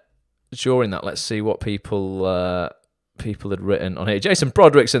that. Let's see what people had written on here. Jason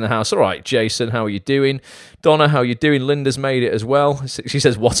Broderick's in the house. All right, Jason, how are you doing? Donna, how are you doing? Linda's made it as well. She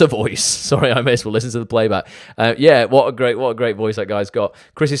says, "What a voice!" Sorry, I may as well listen to the playback. Yeah, what a great voice that guy's got.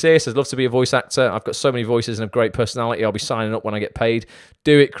 Chris is here. Says, "Love to be a voice actor. I've got so many voices and a great personality. I'll be signing up when I get paid.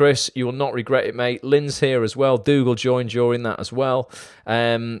 Do it, Chris. You will not regret it, mate." Lynn's here as well. Dougal joined during that as well.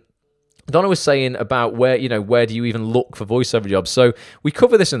 Donna was saying about where do you even look for voiceover jobs? So we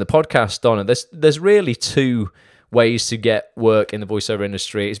cover this in the podcast, Donna. There's really two ways to get work in the voiceover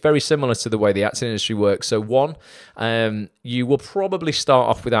industry. It's very similar to the way the acting industry works. So one, you will probably start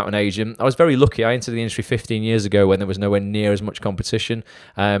off without an agent. I was very lucky. I entered the industry 15 years ago when there was nowhere near as much competition.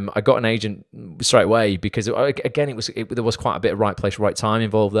 I got an agent straight away because, again, there was quite a bit of right place, right time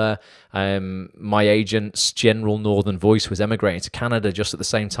involved there. My agent's general northern voice was emigrating to Canada just at the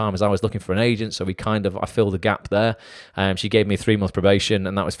same time as I was looking for an agent, so I filled the gap there. She gave me a 3-month probation,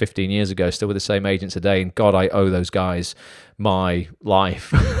 and that was 15 years ago. Still with the same agent today, and God, I owe those guys my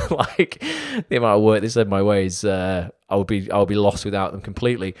life. Like the amount of work they said my way is I would be lost without them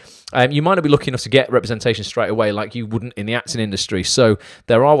completely. You might not be lucky enough to get representation straight away like you wouldn't in the acting industry. So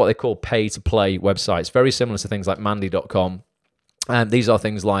there are what they call pay-to-play websites, very similar to things like Mandy.com. These are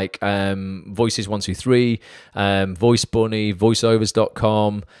things like Voices123, Voice Bunny,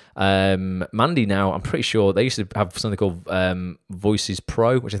 Voiceovers.com. Mandy now, I'm pretty sure they used to have something called Voices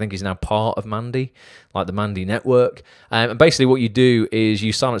Pro, which I think is now part of Mandy, like the Mandy network. And basically what you do is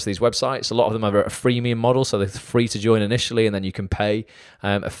you sign up to these websites. A lot of them are a freemium model, so they're free to join initially, and then you can pay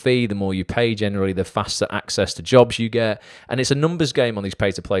a fee. The more you pay, generally, the faster access to jobs you get. And it's a numbers game on these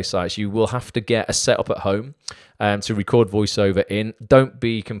pay-to-play sites. You will have to get a setup at home to record voiceover in. Don't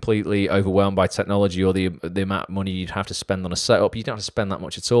be completely overwhelmed by technology or the amount of money you'd have to spend on a setup. You don't have to spend that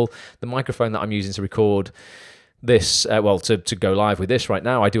much at all. The microphone that I'm using to record this, to go live with this right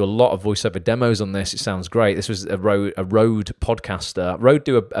now, I do a lot of voiceover demos on this. It sounds great. This was a Rode Podcaster. Rode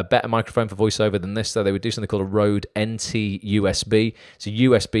do a better microphone for voiceover than this, though. They would do something called a Rode NT USB. It's a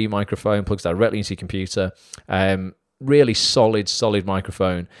USB microphone, plugs directly into your computer. Really solid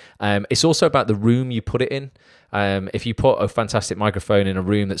microphone. It's also about the room you put it in. If you put a fantastic microphone in a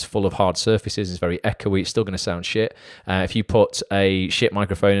room that's full of hard surfaces, it's very echoey, it's still going to sound shit. If you put a shit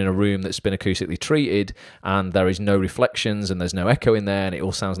microphone in a room that's been acoustically treated and there is no reflections and there's no echo in there and it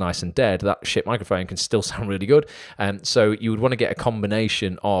all sounds nice and dead, that shit microphone can still sound really good. So you would want to get a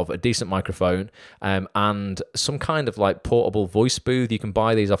combination of a decent microphone and some kind of like portable voice booth. You can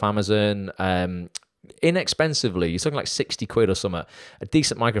buy these off Amazon inexpensively. You're talking like 60 quid or something. A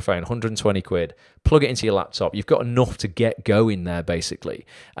decent microphone, 120 quid. Plug it into your laptop. You've got enough to get going there, basically.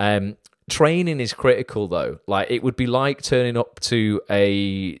 Training is critical, though. Like, it would be like turning up to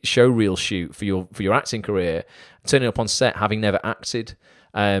a showreel shoot for your acting career, turning up on set having never acted.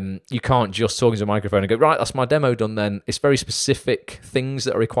 You can't just talk into a microphone and go, right, that's my demo done then. It's very specific things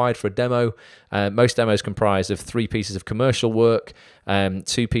that are required for a demo. Most demos comprise of 3 pieces of commercial work,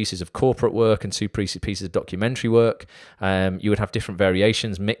 2 pieces of corporate work, and 2 pieces of documentary work. You would have different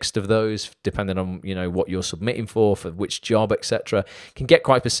variations mixed of those depending on what you're submitting for which job, etc. Can get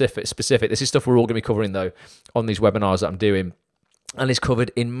quite specific. This is stuff we're all going to be covering though on these webinars that I'm doing, and it's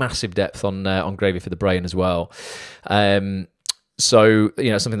covered in massive depth on Gravy for the Brain as well. So,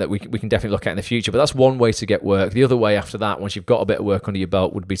 something that we can definitely look at in the future. But that's one way to get work. The other way after that, once you've got a bit of work under your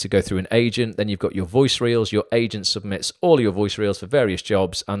belt, would be to go through an agent. Then you've got your voice reels. Your agent submits all your voice reels for various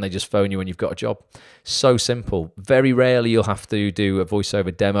jobs, and they just phone you when you've got a job. So simple. Very rarely you'll have to do a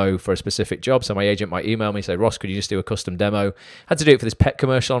voiceover demo for a specific job. So my agent might email me, say, Ross, could you just do a custom demo? I had to do it for this pet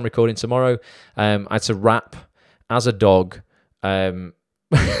commercial I'm recording tomorrow. I had to rap as a dog.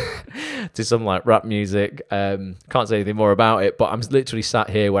 To some like rap music. Can't say anything more about it, but I'm literally sat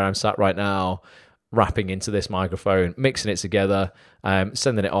here where I'm sat right now, rapping into this microphone, mixing it together,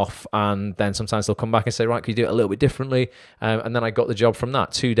 sending it off, and then sometimes they'll come back and say, right, can you do it a little bit differently? And then I got the job from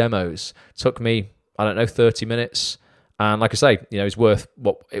that. 2 demos. Took me, 30 minutes. And like I say, it's worth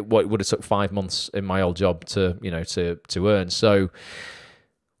what it would have took 5 months in my old job to earn. So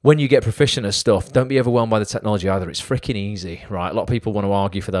when you get proficient at stuff, don't be overwhelmed by the technology either. It's freaking easy, right? A lot of people want to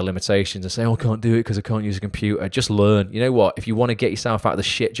argue for their limitations and say, I can't do it because I can't use a computer. Just learn. You know what? If you want to get yourself out of the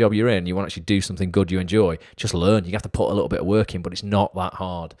shit job you're in, you want to actually do something good you enjoy, just learn. You have to put a little bit of work in, but it's not that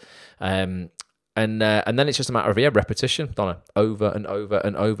hard. And then it's just a matter of repetition, Donna, over and over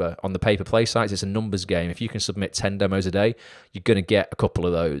and over. On the pay-per-play sites, it's a numbers game. If you can submit 10 demos a day, you're going to get a couple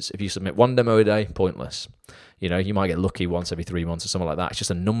of those. If you submit 1 demo a day, pointless. You might get lucky once every 3 months or something like that. It's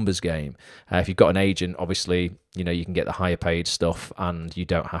just a numbers game. If you've got an agent, obviously, you can get the higher paid stuff, and you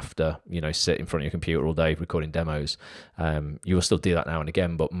don't have to, sit in front of your computer all day recording demos. You will still do that now and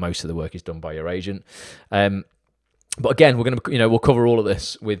again, but most of the work is done by your agent. But again, we're going to, we'll cover all of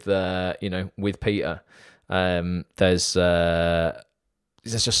this with Peter. There's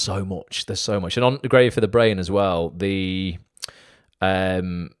just so much. There's so much, and on the Gravy for the Brain as well.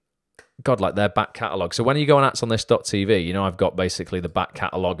 Like their back catalogue. So when you go on actsonthis.tv, I've got basically the back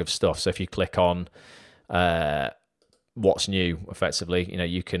catalogue of stuff. So if you click on what's new, effectively,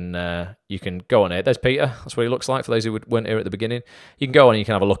 you can go on here. There's Peter. That's what he looks like for those who weren't here at the beginning. You can go on and you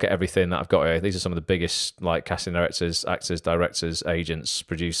can have a look at everything that I've got here. These are some of the biggest like casting directors, actors, directors, agents,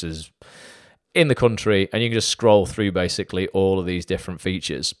 producers in the country, and you can just scroll through basically all of these different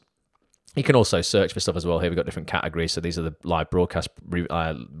features. You can also search for stuff as well. Here we've got different categories. So these are the live broadcast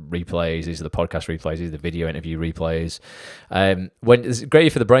replays. These are the podcast replays. These are the video interview replays. When Gravy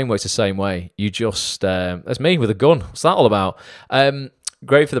for the Brain works the same way. You just that's me with a gun. What's that all about?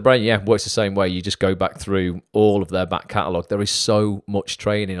 Gravy for the Brain, works the same way. You just go back through all of their back catalogue. There is so much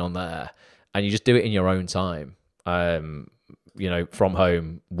training on there, and you just do it in your own time. From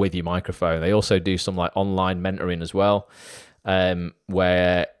home with your microphone. They also do some like online mentoring as well,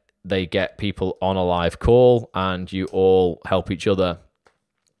 where they get people on a live call and you all help each other.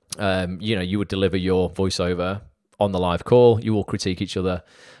 You would deliver your voiceover on the live call. You all critique each other,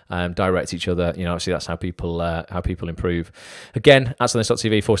 direct each other. Obviously that's how people improve. Again,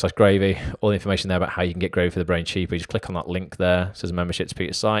 actsonthis.tv/gravy. All the information there about how you can get Gravy for the Brain cheaper. You just click on that link there. It says membership to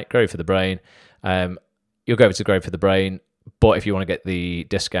Peter's site, Gravy for the Brain. You'll go over to Gravy for the Brain. But if you want to get the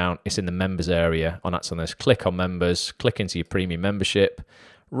discount, it's in the members area on Acts on This. Click on members, click into your premium membership.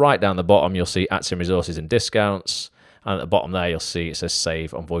 Right down the bottom, you'll see Acts and Resources and discounts. And at the bottom there, you'll see it says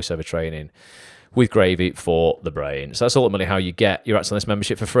save on voiceover training with Gravy for the Brain. So that's ultimately how you get your Acts on This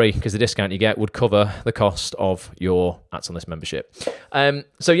membership for free, because the discount you get would cover the cost of your Acts on This membership. We're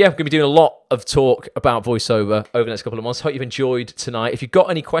going to be doing a lot of talk about voiceover over the next couple of months. Hope you've enjoyed tonight. If you've got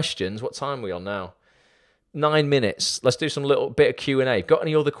any questions, what time are we on now? 9 minutes. Let's do some little bit of Q&A. Got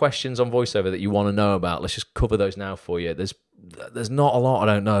any other questions on voiceover that you want to know about? Let's just cover those now for you. There's not a lot I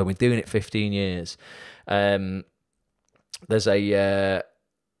don't know. We've been doing it 15 years. There's a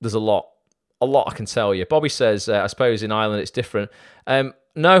lot I can tell you. Bobby says, I suppose in Ireland it's different.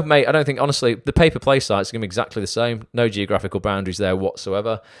 No, mate, I don't think, honestly, the pay-per-play sites are going to be exactly the same. No geographical boundaries there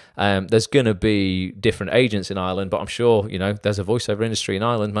whatsoever. There's going to be different agents in Ireland, but I'm sure, there's a voiceover industry in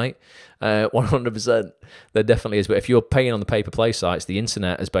Ireland, mate. 100%. There definitely is. But if you're paying on the pay-per-play sites, the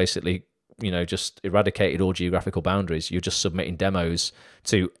internet has basically, just eradicated all geographical boundaries. You're just submitting demos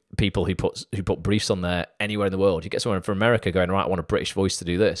to people who put briefs on there anywhere in the world. You get someone from America going, right, I want a British voice to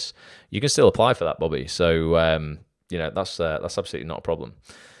do this. You can still apply for that, Bobby. So, that's absolutely not a problem.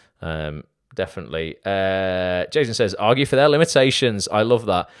 Definitely. Jason says, argue for their limitations. I love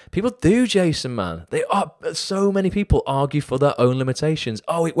that. People do, Jason, man. So many people argue for their own limitations.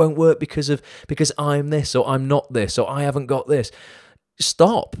 Oh, it won't work because I'm this, or I'm not this, or I haven't got this.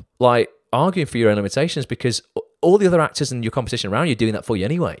 Stop, like, arguing for your own limitations, because all the other actors and your competition around you are doing that for you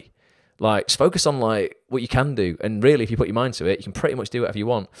anyway. Like, just focus on, like, what you can do. And really, if you put your mind to it, you can pretty much do whatever you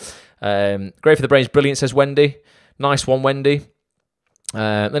want. Great for the brains, brilliant, says Wendy. Nice one, Wendy.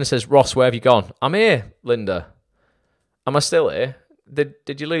 Then it says, Ross, where have you gone? I'm here, Linda. Am I still here?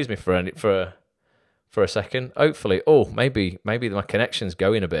 Did you lose me for a second? Hopefully. Oh, maybe my connection's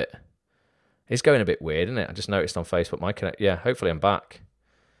going a bit. It's going a bit weird, isn't it? I just noticed on Facebook yeah, hopefully I'm back.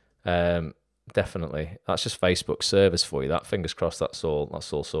 Definitely. That's just Facebook servers for you. That, fingers crossed, that's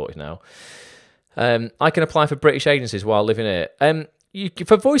all sorted now. I can apply for British agencies while living here.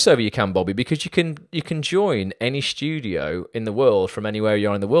 For voiceover you can, Bobby, because you can join any studio in the world from anywhere you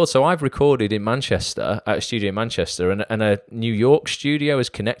are in the world. So I've recorded in Manchester, at a studio in Manchester, and a New York studio is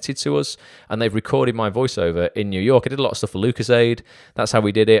connected to us, and they've recorded my voiceover in New York. I did a lot of stuff for LucasAid. That's how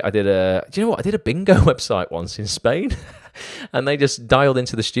we did it. Do you know what? I did a bingo website once in Spain, and they just dialed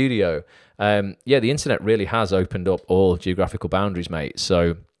into the studio. Yeah, the internet really has opened up all geographical boundaries, mate.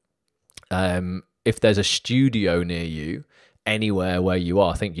 So if there's a studio near you, anywhere where you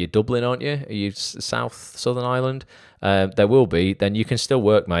are, I think you're Dublin, aren't you? Are you Southern Ireland? There will be. Then you can still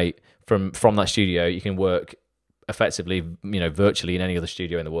work, mate, from that studio. You can work effectively, virtually in any other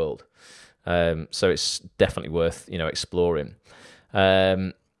studio in the world. So it's definitely worth, exploring.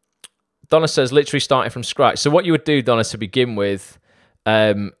 Donna says, literally starting from scratch. So what you would do, Donna, to begin with,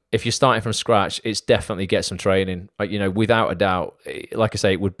 if you're starting from scratch, it's definitely get some training. Without a doubt, like I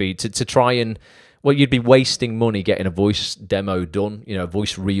say, it would be to try and, well, you'd be wasting money getting a voice demo done, a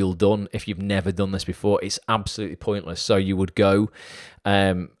voice reel done. If you've never done this before, it's absolutely pointless. So you would go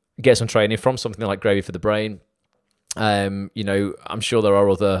get some training from something like Gravy for the Brain. I'm sure there are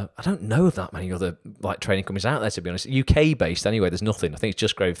I don't know of that many other like training companies out there, to be honest. UK based anyway, there's nothing. I think it's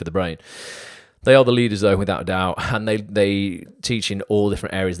just Gravy for the Brain. They are the leaders, though, without a doubt, and they teach in all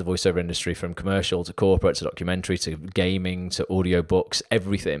different areas of the voiceover industry, from commercial to corporate to documentary to gaming to audio books,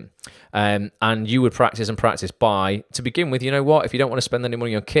 everything. And you would practice and practice by, to begin with, you know what, if you don't want to spend any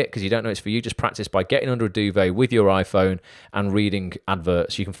money on kit because you don't know it's for you, just practice by getting under a duvet with your iPhone and reading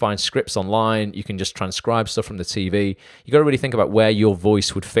adverts. You can find scripts online, you can just transcribe stuff from the TV. You got to really think about where your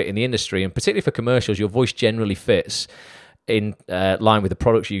voice would fit in the industry, and particularly for commercials, your voice generally fits in line with the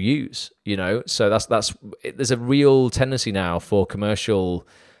products you use, so there's a real tendency now for commercial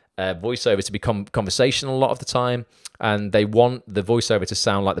voiceover to become conversational a lot of the time, and they want the voiceover to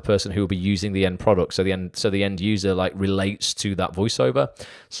sound like the person who will be using the end product, so the end user like relates to that voiceover.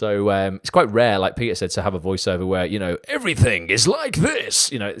 So it's quite rare, like Peter said, to have a voiceover where everything is like this.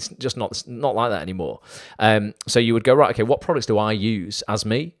 It's just not like that anymore. So you would go, right, okay, what products do I use as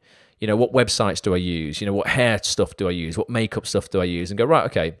me? What websites do I use? What hair stuff do I use? What makeup stuff do I use? And go, right,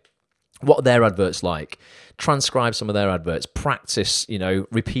 okay, what are their adverts like? Transcribe some of their adverts. Practice,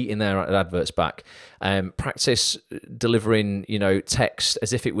 repeating their adverts back. Practice delivering, text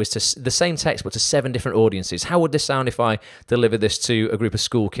as if it was the same text but to 7 different audiences. How would this sound if I deliver this to a group of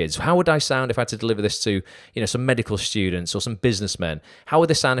school kids? How would I sound if I had to deliver this to, some medical students or some businessmen? How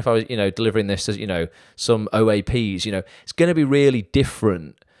would this sound if I was, delivering this to, some OAPs? It's going to be really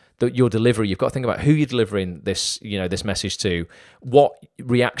different. Your delivery, you've got to think about who you're delivering this, this message to, what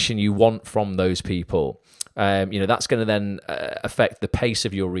reaction you want from those people. That's going to then affect the pace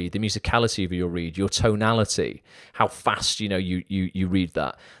of your read, the musicality of your read, your tonality, how fast you read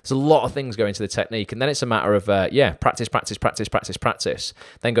that. There's a lot of things go into the technique, and then it's a matter of practice.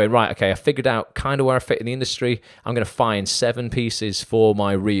 Then going, right, okay, I figured out kind of where I fit in the industry. I'm going to find 7 pieces for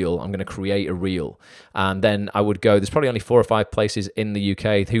my reel. I'm going to create a reel, and then I would go. There's probably only 4 or 5 places in the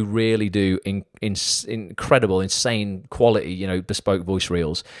UK who really do incredible, insane quality, bespoke voice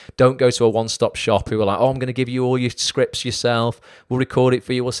reels. Don't go to a one-stop shop who are like, oh, I'm going to give you all your scripts yourself, we'll record it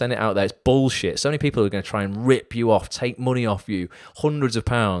for you, we'll send it out there. It's bullshit. So many people are going to try and rip you off, take money off you, hundreds of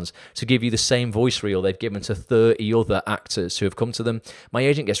pounds, to give you the same voice reel they've given to 30 other actors who have come to them. My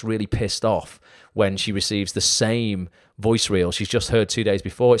agent gets really pissed off when she receives the same voice reel she's just heard 2 days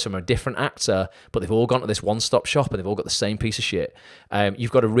before. It's from a different actor, but they've all gone to this one-stop shop and they've all got the same piece of shit.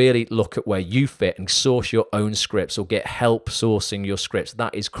 You've got to really look at where you fit and source your own scripts, or get help sourcing your scripts.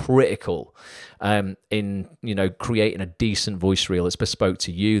 That is critical in creating a decent voice reel that's bespoke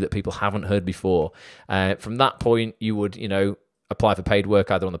to you, that people haven't heard before. From that point, you would apply for paid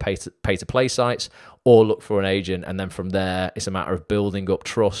work either on the pay-to-play sites or look for an agent. And then from there, it's a matter of building up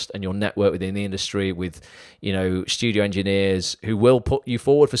trust and your network within the industry with, studio engineers who will put you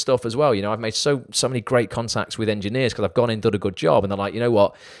forward for stuff as well. I've made so many great contacts with engineers because I've gone in, done a good job, and they're like, you know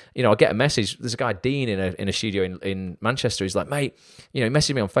what? I get a message. There's a guy, Dean, in a studio in Manchester. He's like, mate, he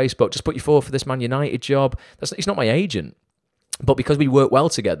messaged me on Facebook, just put you forward for this Man United job. He's not my agent. But because we work well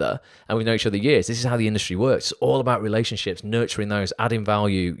together and we know each other years, this is how the industry works. It's all about relationships, nurturing those, adding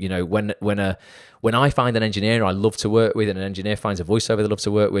value. When I find an engineer I love to work with and an engineer finds a voiceover they love to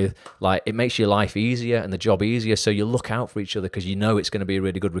work with, like, it makes your life easier and the job easier. So you look out for each other because it's going to be a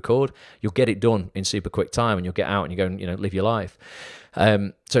really good record. You'll get it done in super quick time and you'll get out and you go and, live your life.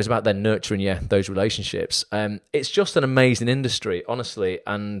 So it's about then nurturing those relationships. It's just an amazing industry, honestly.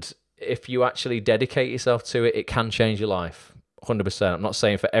 And if you actually dedicate yourself to it, it can change your life. 100%. I'm not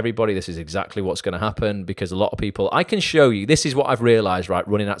saying for everybody this is exactly what's going to happen, because a lot of people, I can show you, this is what I've realized, right,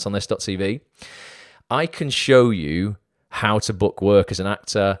 running actsonthis.tv. I can show you how to book work as an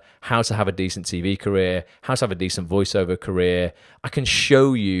actor, how to have a decent TV career, how to have a decent voiceover career. I can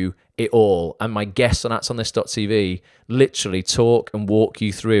show you it all. And my guests on actsonthis.tv literally talk and walk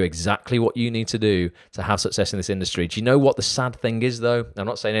you through exactly what you need to do to have success in this industry. Do you know what the sad thing is, though? I'm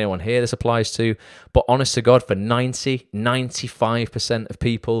not saying anyone here this applies to, but honest to God, for 95% of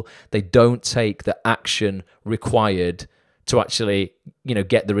people, they don't take the action required to actually,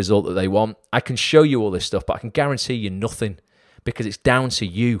 get the result that they want. I can show you all this stuff, but I can guarantee you nothing, because it's down to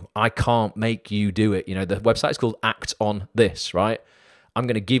you. I can't make you do it. The website is called Act On This, right? I'm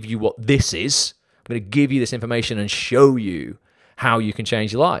going to give you what this is. I'm going to give you this information and show you how you can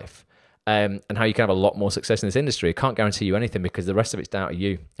change your life, and how you can have a lot more success in this industry. I can't guarantee you anything because the rest of it's down to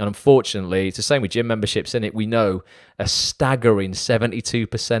you. And unfortunately, it's the same with gym memberships, in it. We know a staggering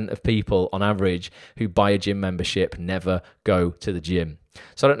 72% of people on average who buy a gym membership never go to the gym.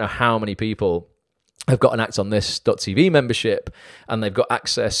 So I don't know how many people have got an actsonthis.tv membership and they've got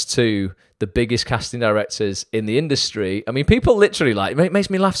access to the biggest casting directors in the industry. I mean, people literally, like, it makes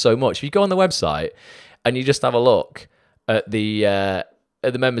me laugh so much. If you go on the website and you just have a look at the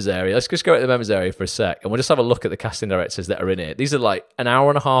members area, let's just go at the members area for a sec, and we'll just have a look at the casting directors that are in it. These are like an hour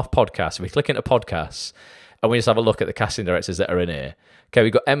and a half podcasts. If we click into podcasts and we just have a look at the casting directors that are in here. Okay,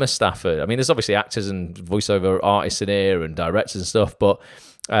 we've got Emma Stafford. I mean, there's obviously actors and voiceover artists in here and directors and stuff, but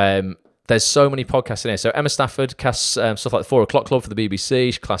there's so many podcasts in here. So Emma Stafford casts stuff like the 4 O'Clock Club for the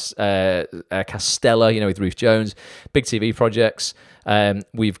BBC. She casts Stella, with Ruth Jones. Big TV projects.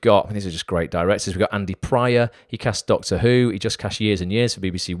 We've got, these are just great directors. We've got Andy Pryor. He cast Doctor Who. He just cast Years and Years for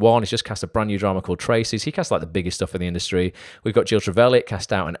BBC One. He's just cast a brand new drama called Tracy's. He casts like the biggest stuff in the industry. We've got Jill Trevelyan, cast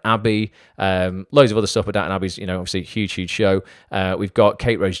Downton Abbey. Loads of other stuff, but Downton Abbey's, obviously a huge, huge show. We've got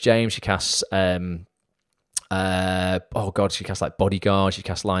Kate Rose James. She casts... she casts like Bodyguard, she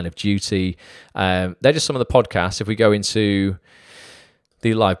casts Line of Duty. They're just some of the podcasts. If we go into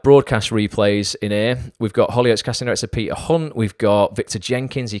the live broadcast replays in here, we've got Hollyoaks casting director Peter Hunt. We've got Victor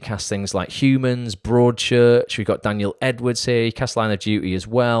Jenkins. He casts things like Humans, Broadchurch. We've got Daniel Edwards here. He casts Line of Duty as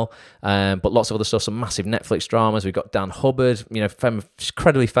well. But lots of other stuff, some massive Netflix dramas. We've got Dan Hubbard,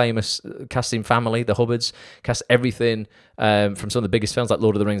 incredibly famous casting family, the Hubbards. Cast everything from some of the biggest films like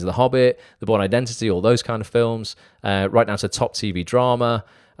Lord of the Rings and The Hobbit, The Bourne Identity, all those kind of films, right down to top TV drama.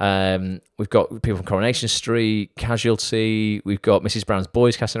 We've got people from Coronation Street, Casualty. We've got Mrs. Brown's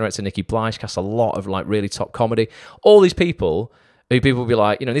Boys casting director Nikki Blythe, casts a lot of like really top comedy. All these people who people will be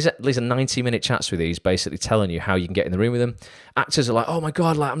like, these are 90-minute chats with these, basically telling you how you can get in the room with them. Actors are like, oh my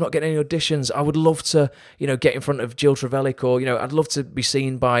God, like I'm not getting any auditions. I would love to, get in front of Jill Trevelyan, or, I'd love to be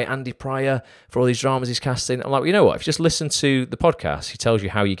seen by Andy Pryor for all these dramas he's casting. I'm like, well, you know what? If you just listen to the podcast, he tells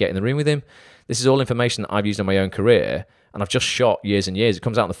you how you get in the room with him. This is all information that I've used in my own career. And I've just shot Years and Years. It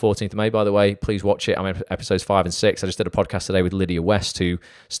comes out on the 14th of May, by the way. Please watch it. I'm in episodes 5 and 6. I just did a podcast today with Lydia West, who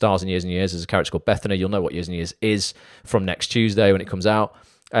stars in Years and Years as a character called Bethany. You'll know what Years and Years is from next Tuesday when it comes out.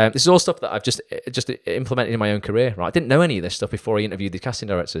 This is all stuff that I've just implemented in my own career. Right? I didn't know any of this stuff before I interviewed the casting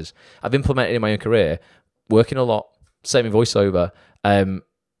directors. I've implemented it in my own career, working a lot, saving voiceover,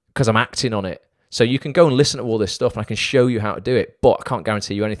 because I'm acting on it. So you can go and listen to all this stuff and I can show you how to do it, but I can't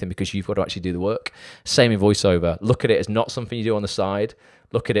guarantee you anything because you've got to actually do the work. Same in voiceover. Look at it as not something you do on the side.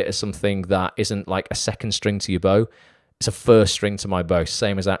 Look at it as something that isn't like a second string to your bow. It's a first string to my bow,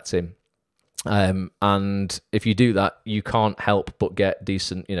 same as acting. And if you do that, you can't help but get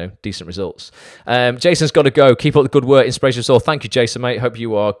decent results. Jason's got to go. Keep up the good work. Inspiration us all. Thank you, Jason, mate. Hope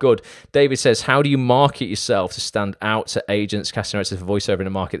you are good. David says, how do you market yourself to stand out to agents, casting directors for voiceover in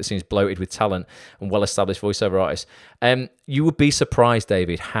a market that seems bloated with talent and well-established voiceover artists? You would be surprised,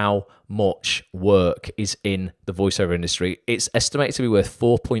 David, how much work is in the voiceover industry. It's estimated to be worth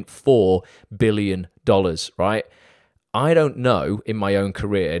 $4.4 billion, right? I don't know in my own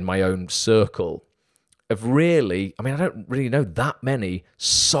career, in my own circle, I don't really know that many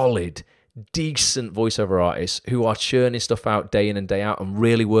solid, decent voiceover artists who are churning stuff out day in and day out and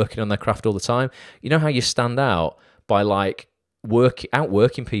really working on their craft all the time. You know how you stand out by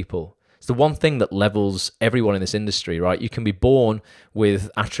outworking people. It's the one thing that levels everyone in this industry, right? You can be born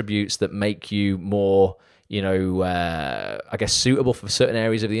with attributes that make you more suitable for certain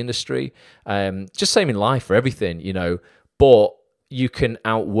areas of the industry. Just same in life for everything, but you can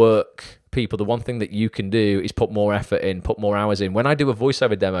outwork people. The one thing that you can do is put more effort in, put more hours in. When I do a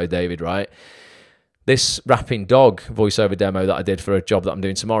voiceover demo, David, right? This rapping dog voiceover demo that I did for a job that I'm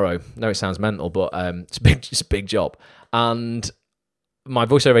doing tomorrow. No, it sounds mental, but it's a big job. And my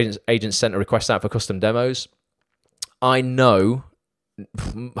voiceover agent sent a request out for custom demos. I know,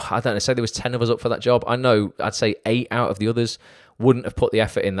 I don't know, say there was 10 of us up for that job. I know I'd say 8 out of the others wouldn't have put the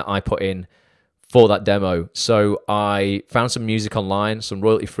effort in that I put in for that demo. So I found some music online, some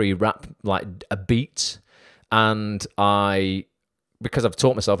royalty-free rap, like a beat, and because I've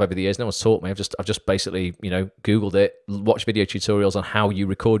taught myself over the years, no one's taught me. I've just basically, Googled it, watched video tutorials on how you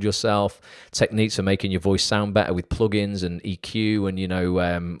record yourself, techniques for making your voice sound better with plugins and EQ,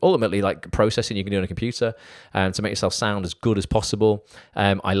 and ultimately like processing you can do on a computer to make yourself sound as good as possible.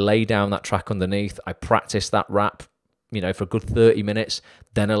 I lay down that track underneath. I practice that rap, for a good 30 minutes.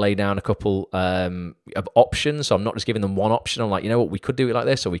 Then I lay down a couple of options. So I'm not just giving them one option. I'm like, we could do it like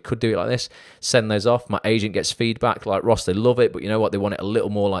this, or we could do it like this. Send those off. My agent gets feedback like, Ross, they love it, but you know what? They want it a little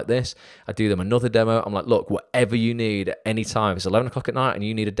more like this. I do them another demo. I'm like, look, whatever you need at any time. If it's 11 o'clock at night and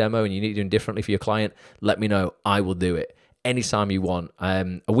you need a demo and you need it doing differently for your client, let me know. I will do it. Anytime you want.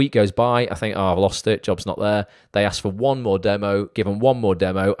 A week goes by, I think, I've lost it, job's not there. They ask for one more demo, give them one more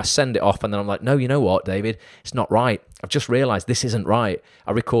demo, I send it off, and then I'm like, no, you know what, David, it's not right. I've just realized this isn't right.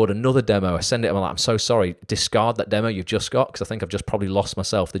 I record another demo, I send it, I'm like, I'm so sorry, discard that demo you've just got, because I think I've just probably lost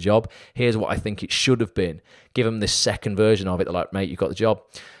myself the job. Here's what I think it should have been. Give them this second version of it. They're like, mate, you got the job.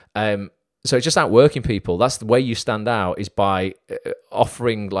 So it's just outworking people. That's the way you stand out, is by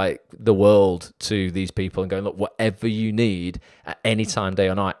offering like the world to these people and going, look, whatever you need at any time, day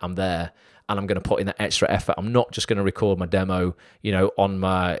or night, I'm there, and I'm going to put in that extra effort. I'm not just going to record my demo, on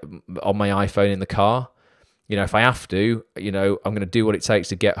my iPhone in the car. If I have to, I'm going to do what it takes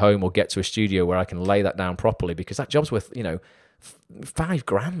to get home or get to a studio where I can lay that down properly, because that job's worth,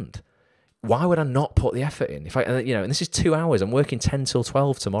 $5,000. Why would I not put the effort in? If I, and this is 2 hours. I'm working 10 till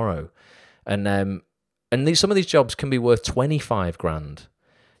 12 tomorrow. And some of these jobs can be worth 25 grand.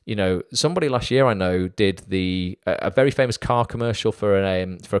 Somebody last year I know did a very famous car commercial for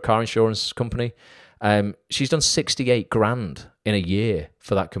a car insurance company. She's done 68 grand in a year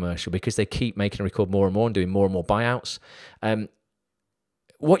for that commercial, because they keep making her record more and more and doing more and more buyouts.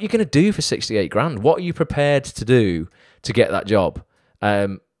 What are you going to do for 68 grand? What are you prepared to do to get that job?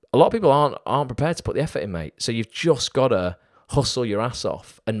 A lot of people aren't prepared to put the effort in, mate. So you've just got to hustle your ass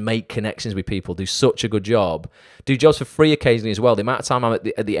off and make connections with people, do such a good job, do jobs for free occasionally as well. The amount of time I'm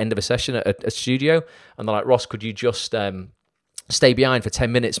at the end of a session at a studio, and they're like, Ross, could you just stay behind for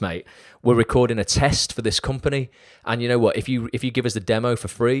 10 minutes, mate? We're recording a test for this company, and you know what, if you give us the demo for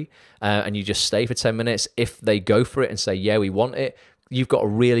free and you just stay for 10 minutes, if they go for it and say, yeah, we want it, you've got a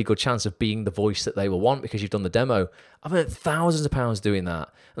really good chance of being the voice that they will want, because you've done the demo. I've earned thousands of pounds doing that.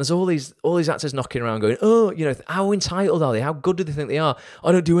 And there's all these actors knocking around going, oh, how entitled are they? How good do they think they are?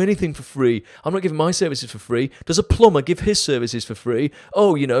 I don't do anything for free. I'm not giving my services for free. Does a plumber give his services for free?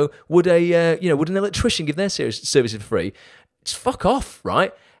 Oh, would an electrician give their services for free? Just fuck off,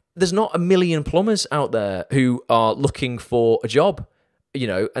 right? There's not a million plumbers out there who are looking for a job,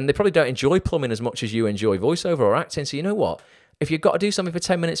 and they probably don't enjoy plumbing as much as you enjoy voiceover or acting. So you know what? If you've got to do something for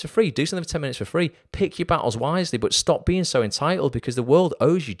 10 minutes for free, do something for 10 minutes for free. Pick your battles wisely, but stop being so entitled, because the world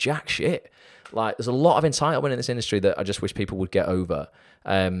owes you jack shit. Like, there's a lot of entitlement in this industry that I just wish people would get over.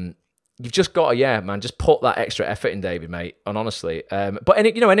 You've just got to, just put that extra effort in, David, mate. And honestly, but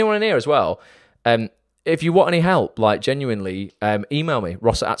anyone in here as well, if you want any help, like genuinely, email me,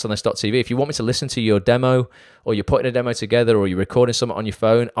 ross@actonthis.tv. If you want me to listen to your demo, or you're putting a demo together, or you're recording something on your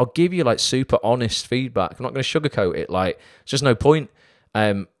phone, I'll give you like super honest feedback. I'm not going to sugarcoat it. Like, it's just no point.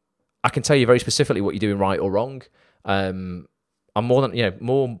 I can tell you very specifically what you're doing right or wrong. I'm more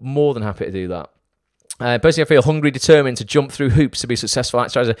than happy to do that. Basically, I feel hungry, determined to jump through hoops to be a successful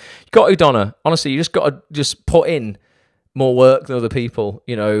actor. You got to, Donna. Honestly, you just got to just put in more work than other people.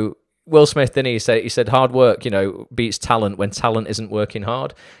 You know, Will Smith, didn't he? He said hard work, beats talent when talent isn't working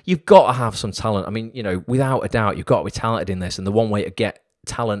hard. You've got to have some talent. I mean, without a doubt, you've got to be talented in this. And the one way to get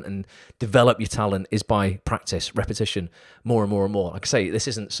talent and develop your talent is by practice, repetition, more and more and more. Like I say, this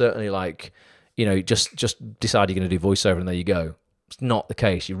isn't certainly like, just decide you're going to do voiceover and there you go. It's not the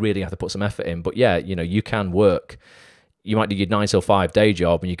case. You really have to put some effort in. But yeah, you can work. You might do your 9 till 5 day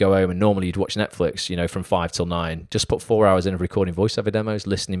job and you go home and normally you'd watch Netflix, from 5 till 9. Just put 4 hours in of recording voiceover demos,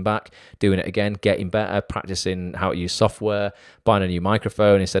 listening back, doing it again, getting better, practicing how to use software, buying a new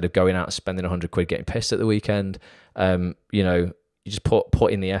microphone instead of going out and spending 100 quid getting pissed at the weekend. You just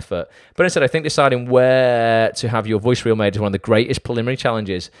put in the effort. But instead, I think deciding where to have your voice reel made is one of the greatest preliminary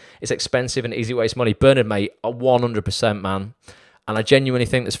challenges. It's expensive and easy to waste money. Bernard, mate, 100%, man. And I genuinely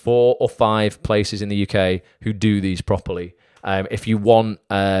think there's 4 or 5 places in the UK who do these properly. If you want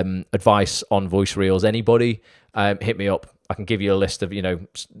advice on voice reels, anybody, hit me up. I can give you a list of,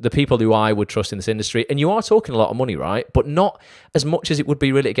 the people who I would trust in this industry. And you are talking a lot of money, right? But not as much as it would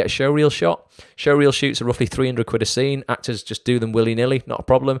be really to get a show reel shot. Show reel shoots are roughly 300 quid a scene. Actors just do them willy-nilly, not a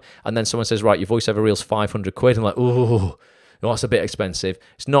problem. And then someone says, right, your voiceover reel's 500 quid. I'm like, ooh, that's a bit expensive.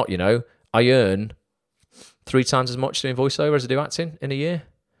 It's not, I earn 3 times as much doing voiceover as I do acting in a year.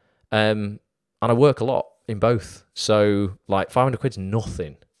 And I work a lot in both. So, 500 quid's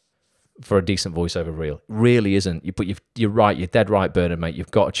nothing for a decent voiceover reel. It really isn't. But you're right. You're dead right, Bernard, mate. You've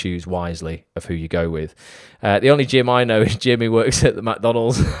got to choose wisely of who you go with. The only Jim I know is Jim who works at the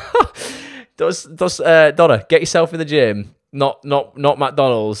McDonald's. Donna, get yourself in the gym. Not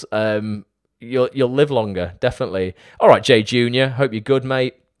McDonald's. You'll live longer, definitely. All right, Jay Jr. Hope you're good,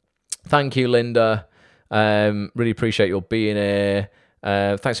 mate. Thank you, Linda. Really appreciate your being here.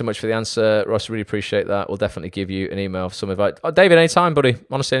 Thanks so much for the answer, Ross. Really appreciate that. We'll definitely give you an email for some advice. Oh, David, anytime, buddy.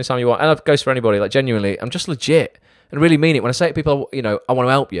 Honestly, anytime you want. And that goes for anybody. Genuinely, I'm just legit and really mean it. When I say to people, I want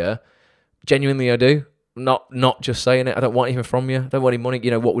to help you, genuinely I do. Not just saying it. I don't want anything from you. I don't want any money.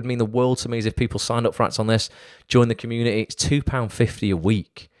 What would mean the world to me is if people signed up for Acts on This, join the community. It's £2.50 a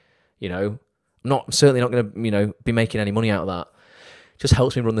week. I'm certainly not going to, be making any money out of that. Just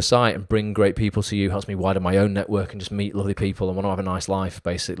helps me run the site and bring great people to you, helps me widen my own network and just meet lovely people and want to have a nice life,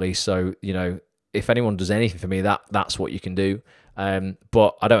 basically. So, if anyone does anything for me, that's what you can do.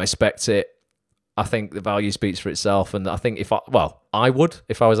 But I don't expect it. I think the value speaks for itself. And I think I would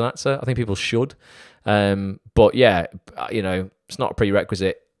if I was an actor. I think people should. But yeah, it's not a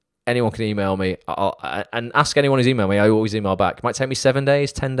prerequisite. Anyone can email me and ask anyone who's emailed me. I always email back. It might take me 7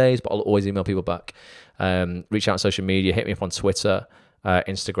 days, 10 days, but I'll always email people back. Reach out on social media, hit me up on Twitter,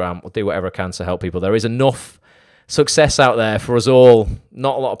 Instagram. I'll do whatever I can to help people. There is enough success out there for us all.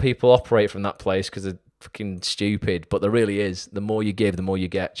 Not a lot of people operate from that place because they're fucking stupid, but there really is. The more you give, the more you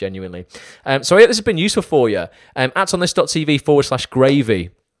get, genuinely. So I hope this has been useful for you. actonthis.tv/gravy.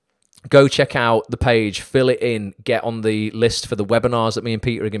 Go check out the page, fill it in, get on the list for the webinars that me and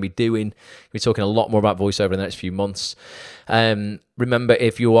Peter are going to be doing. We're talking a lot more about voiceover in the next few months. Remember,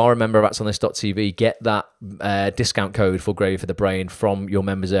 if you are a member of actonthis.tv, get that discount code for Gravy for the Brain from your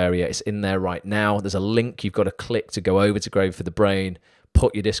members area. It's in there right now. There's a link you've got to click to go over to Gravy for the Brain.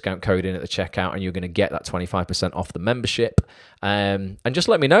 Put your discount code in at the checkout and you're going to get that 25% off the membership. And just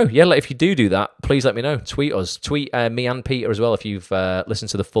let me know. Yeah, if you do that, please let me know. Tweet us. Tweet me and Peter as well if you've listened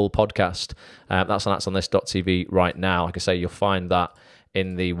to the full podcast. That's on actonthis.tv right now. Like I say, you'll find that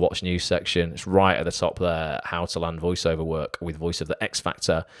in the Watch News section. It's right at the top there, how to land voiceover work with voice of the X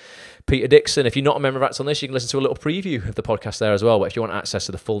Factor. Peter Dickson. If you're not a member of Acts on This, you can listen to a little preview of the podcast there as well. But if you want access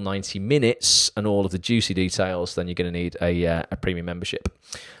to the full 90 minutes and all of the juicy details, then you're going to need a premium membership.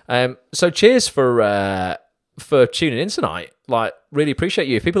 So cheers for tuning in tonight. Really appreciate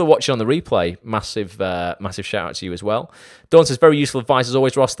you. If people are watching on the replay, massive shout out to you as well. Dawn says, very useful advice as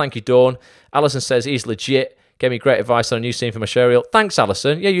always, Ross. Thank you, Dawn. Alison says, he's legit. Gave me great advice on a new scene for my show reel. Thanks,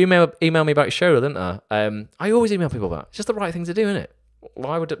 Alison. Yeah, you emailed me about your show reel, didn't I? I always email people back. It's just the right thing to do, isn't it?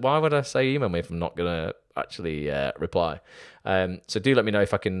 Why would I say email me if I'm not going to actually reply? So do let me know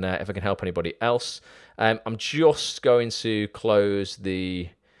if I can help anybody else. I'm just going to close the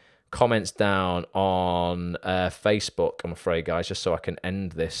comments down on Facebook, I'm afraid, guys, just so I can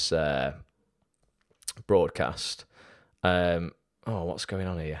end this broadcast. What's going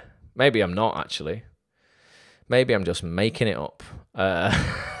on here? Maybe I'm not, actually. Maybe I'm just making it up.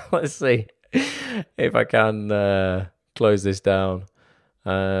 Let's see if I can close this down.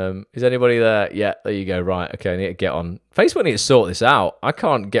 Is anybody there? Yeah, there you go. Right, okay, I need to get on. Facebook needs to sort this out. I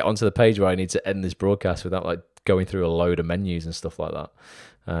can't get onto the page where I need to end this broadcast without going through a load of menus and stuff like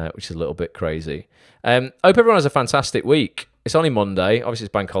that, which is a little bit crazy. I hope everyone has a fantastic week. It's only Monday. Obviously,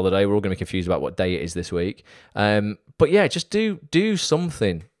 it's bank holiday. We're all going to be confused about what day it is this week. But yeah, just do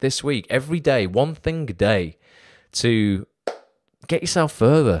something this week, every day, one thing a day to get yourself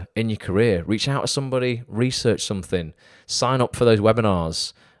further in your career. Reach out to somebody, research something, sign up for those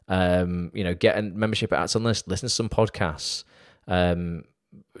webinars, get a membership at Acts on List, listen to some podcasts.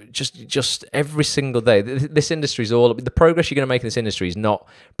 Just every single day. This industry is the progress you're going to make in this industry is not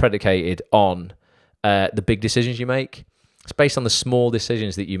predicated on the big decisions you make. It's based on the small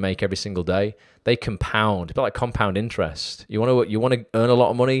decisions that you make every single day. They compound. It's like compound interest. You want to earn a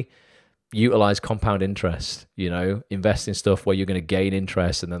lot of money, utilize compound interest. Invest in stuff where you're going to gain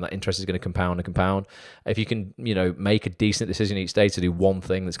interest, and then that interest is going to compound and compound. If you can, make a decent decision each day to do one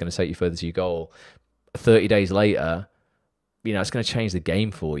thing that's going to take you further to your goal, 30 days later, it's going to change the game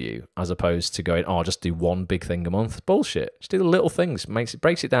for you, as opposed to going, just do one big thing a month. Bullshit. Just do the little things.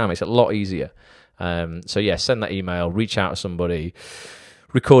 Breaks it down. Makes it a lot easier. So yeah, send that email, reach out to somebody,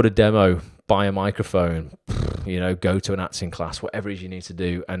 record a demo, buy a microphone, go to an acting class, whatever it is you need to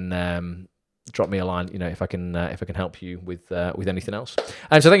do, and drop me a line, if I can help you with anything else.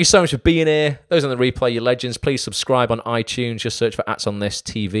 And so thank you so much for being here. Those on the replay, you legends. Please subscribe on iTunes. Just search for Acts on This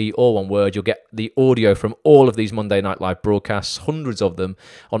TV, all one word. You'll get the audio from all of these Monday Night Live broadcasts, hundreds of them,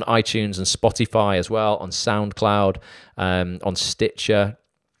 on iTunes and Spotify as well, on SoundCloud, on Stitcher,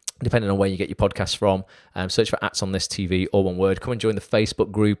 depending on where you get your podcasts from. Search for Acts on This TV, all one word. Come and join the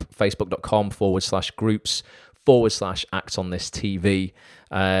Facebook group, facebook.com/groups/Acts on This TV.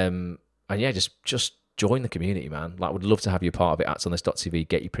 And yeah, just join the community, man. Would love to have you a part of it. actsonthis.tv,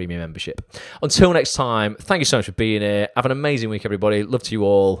 get your premium membership. Until next time, thank you so much for being here. Have an amazing week, everybody. Love to you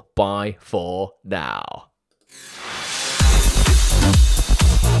all. Bye for now.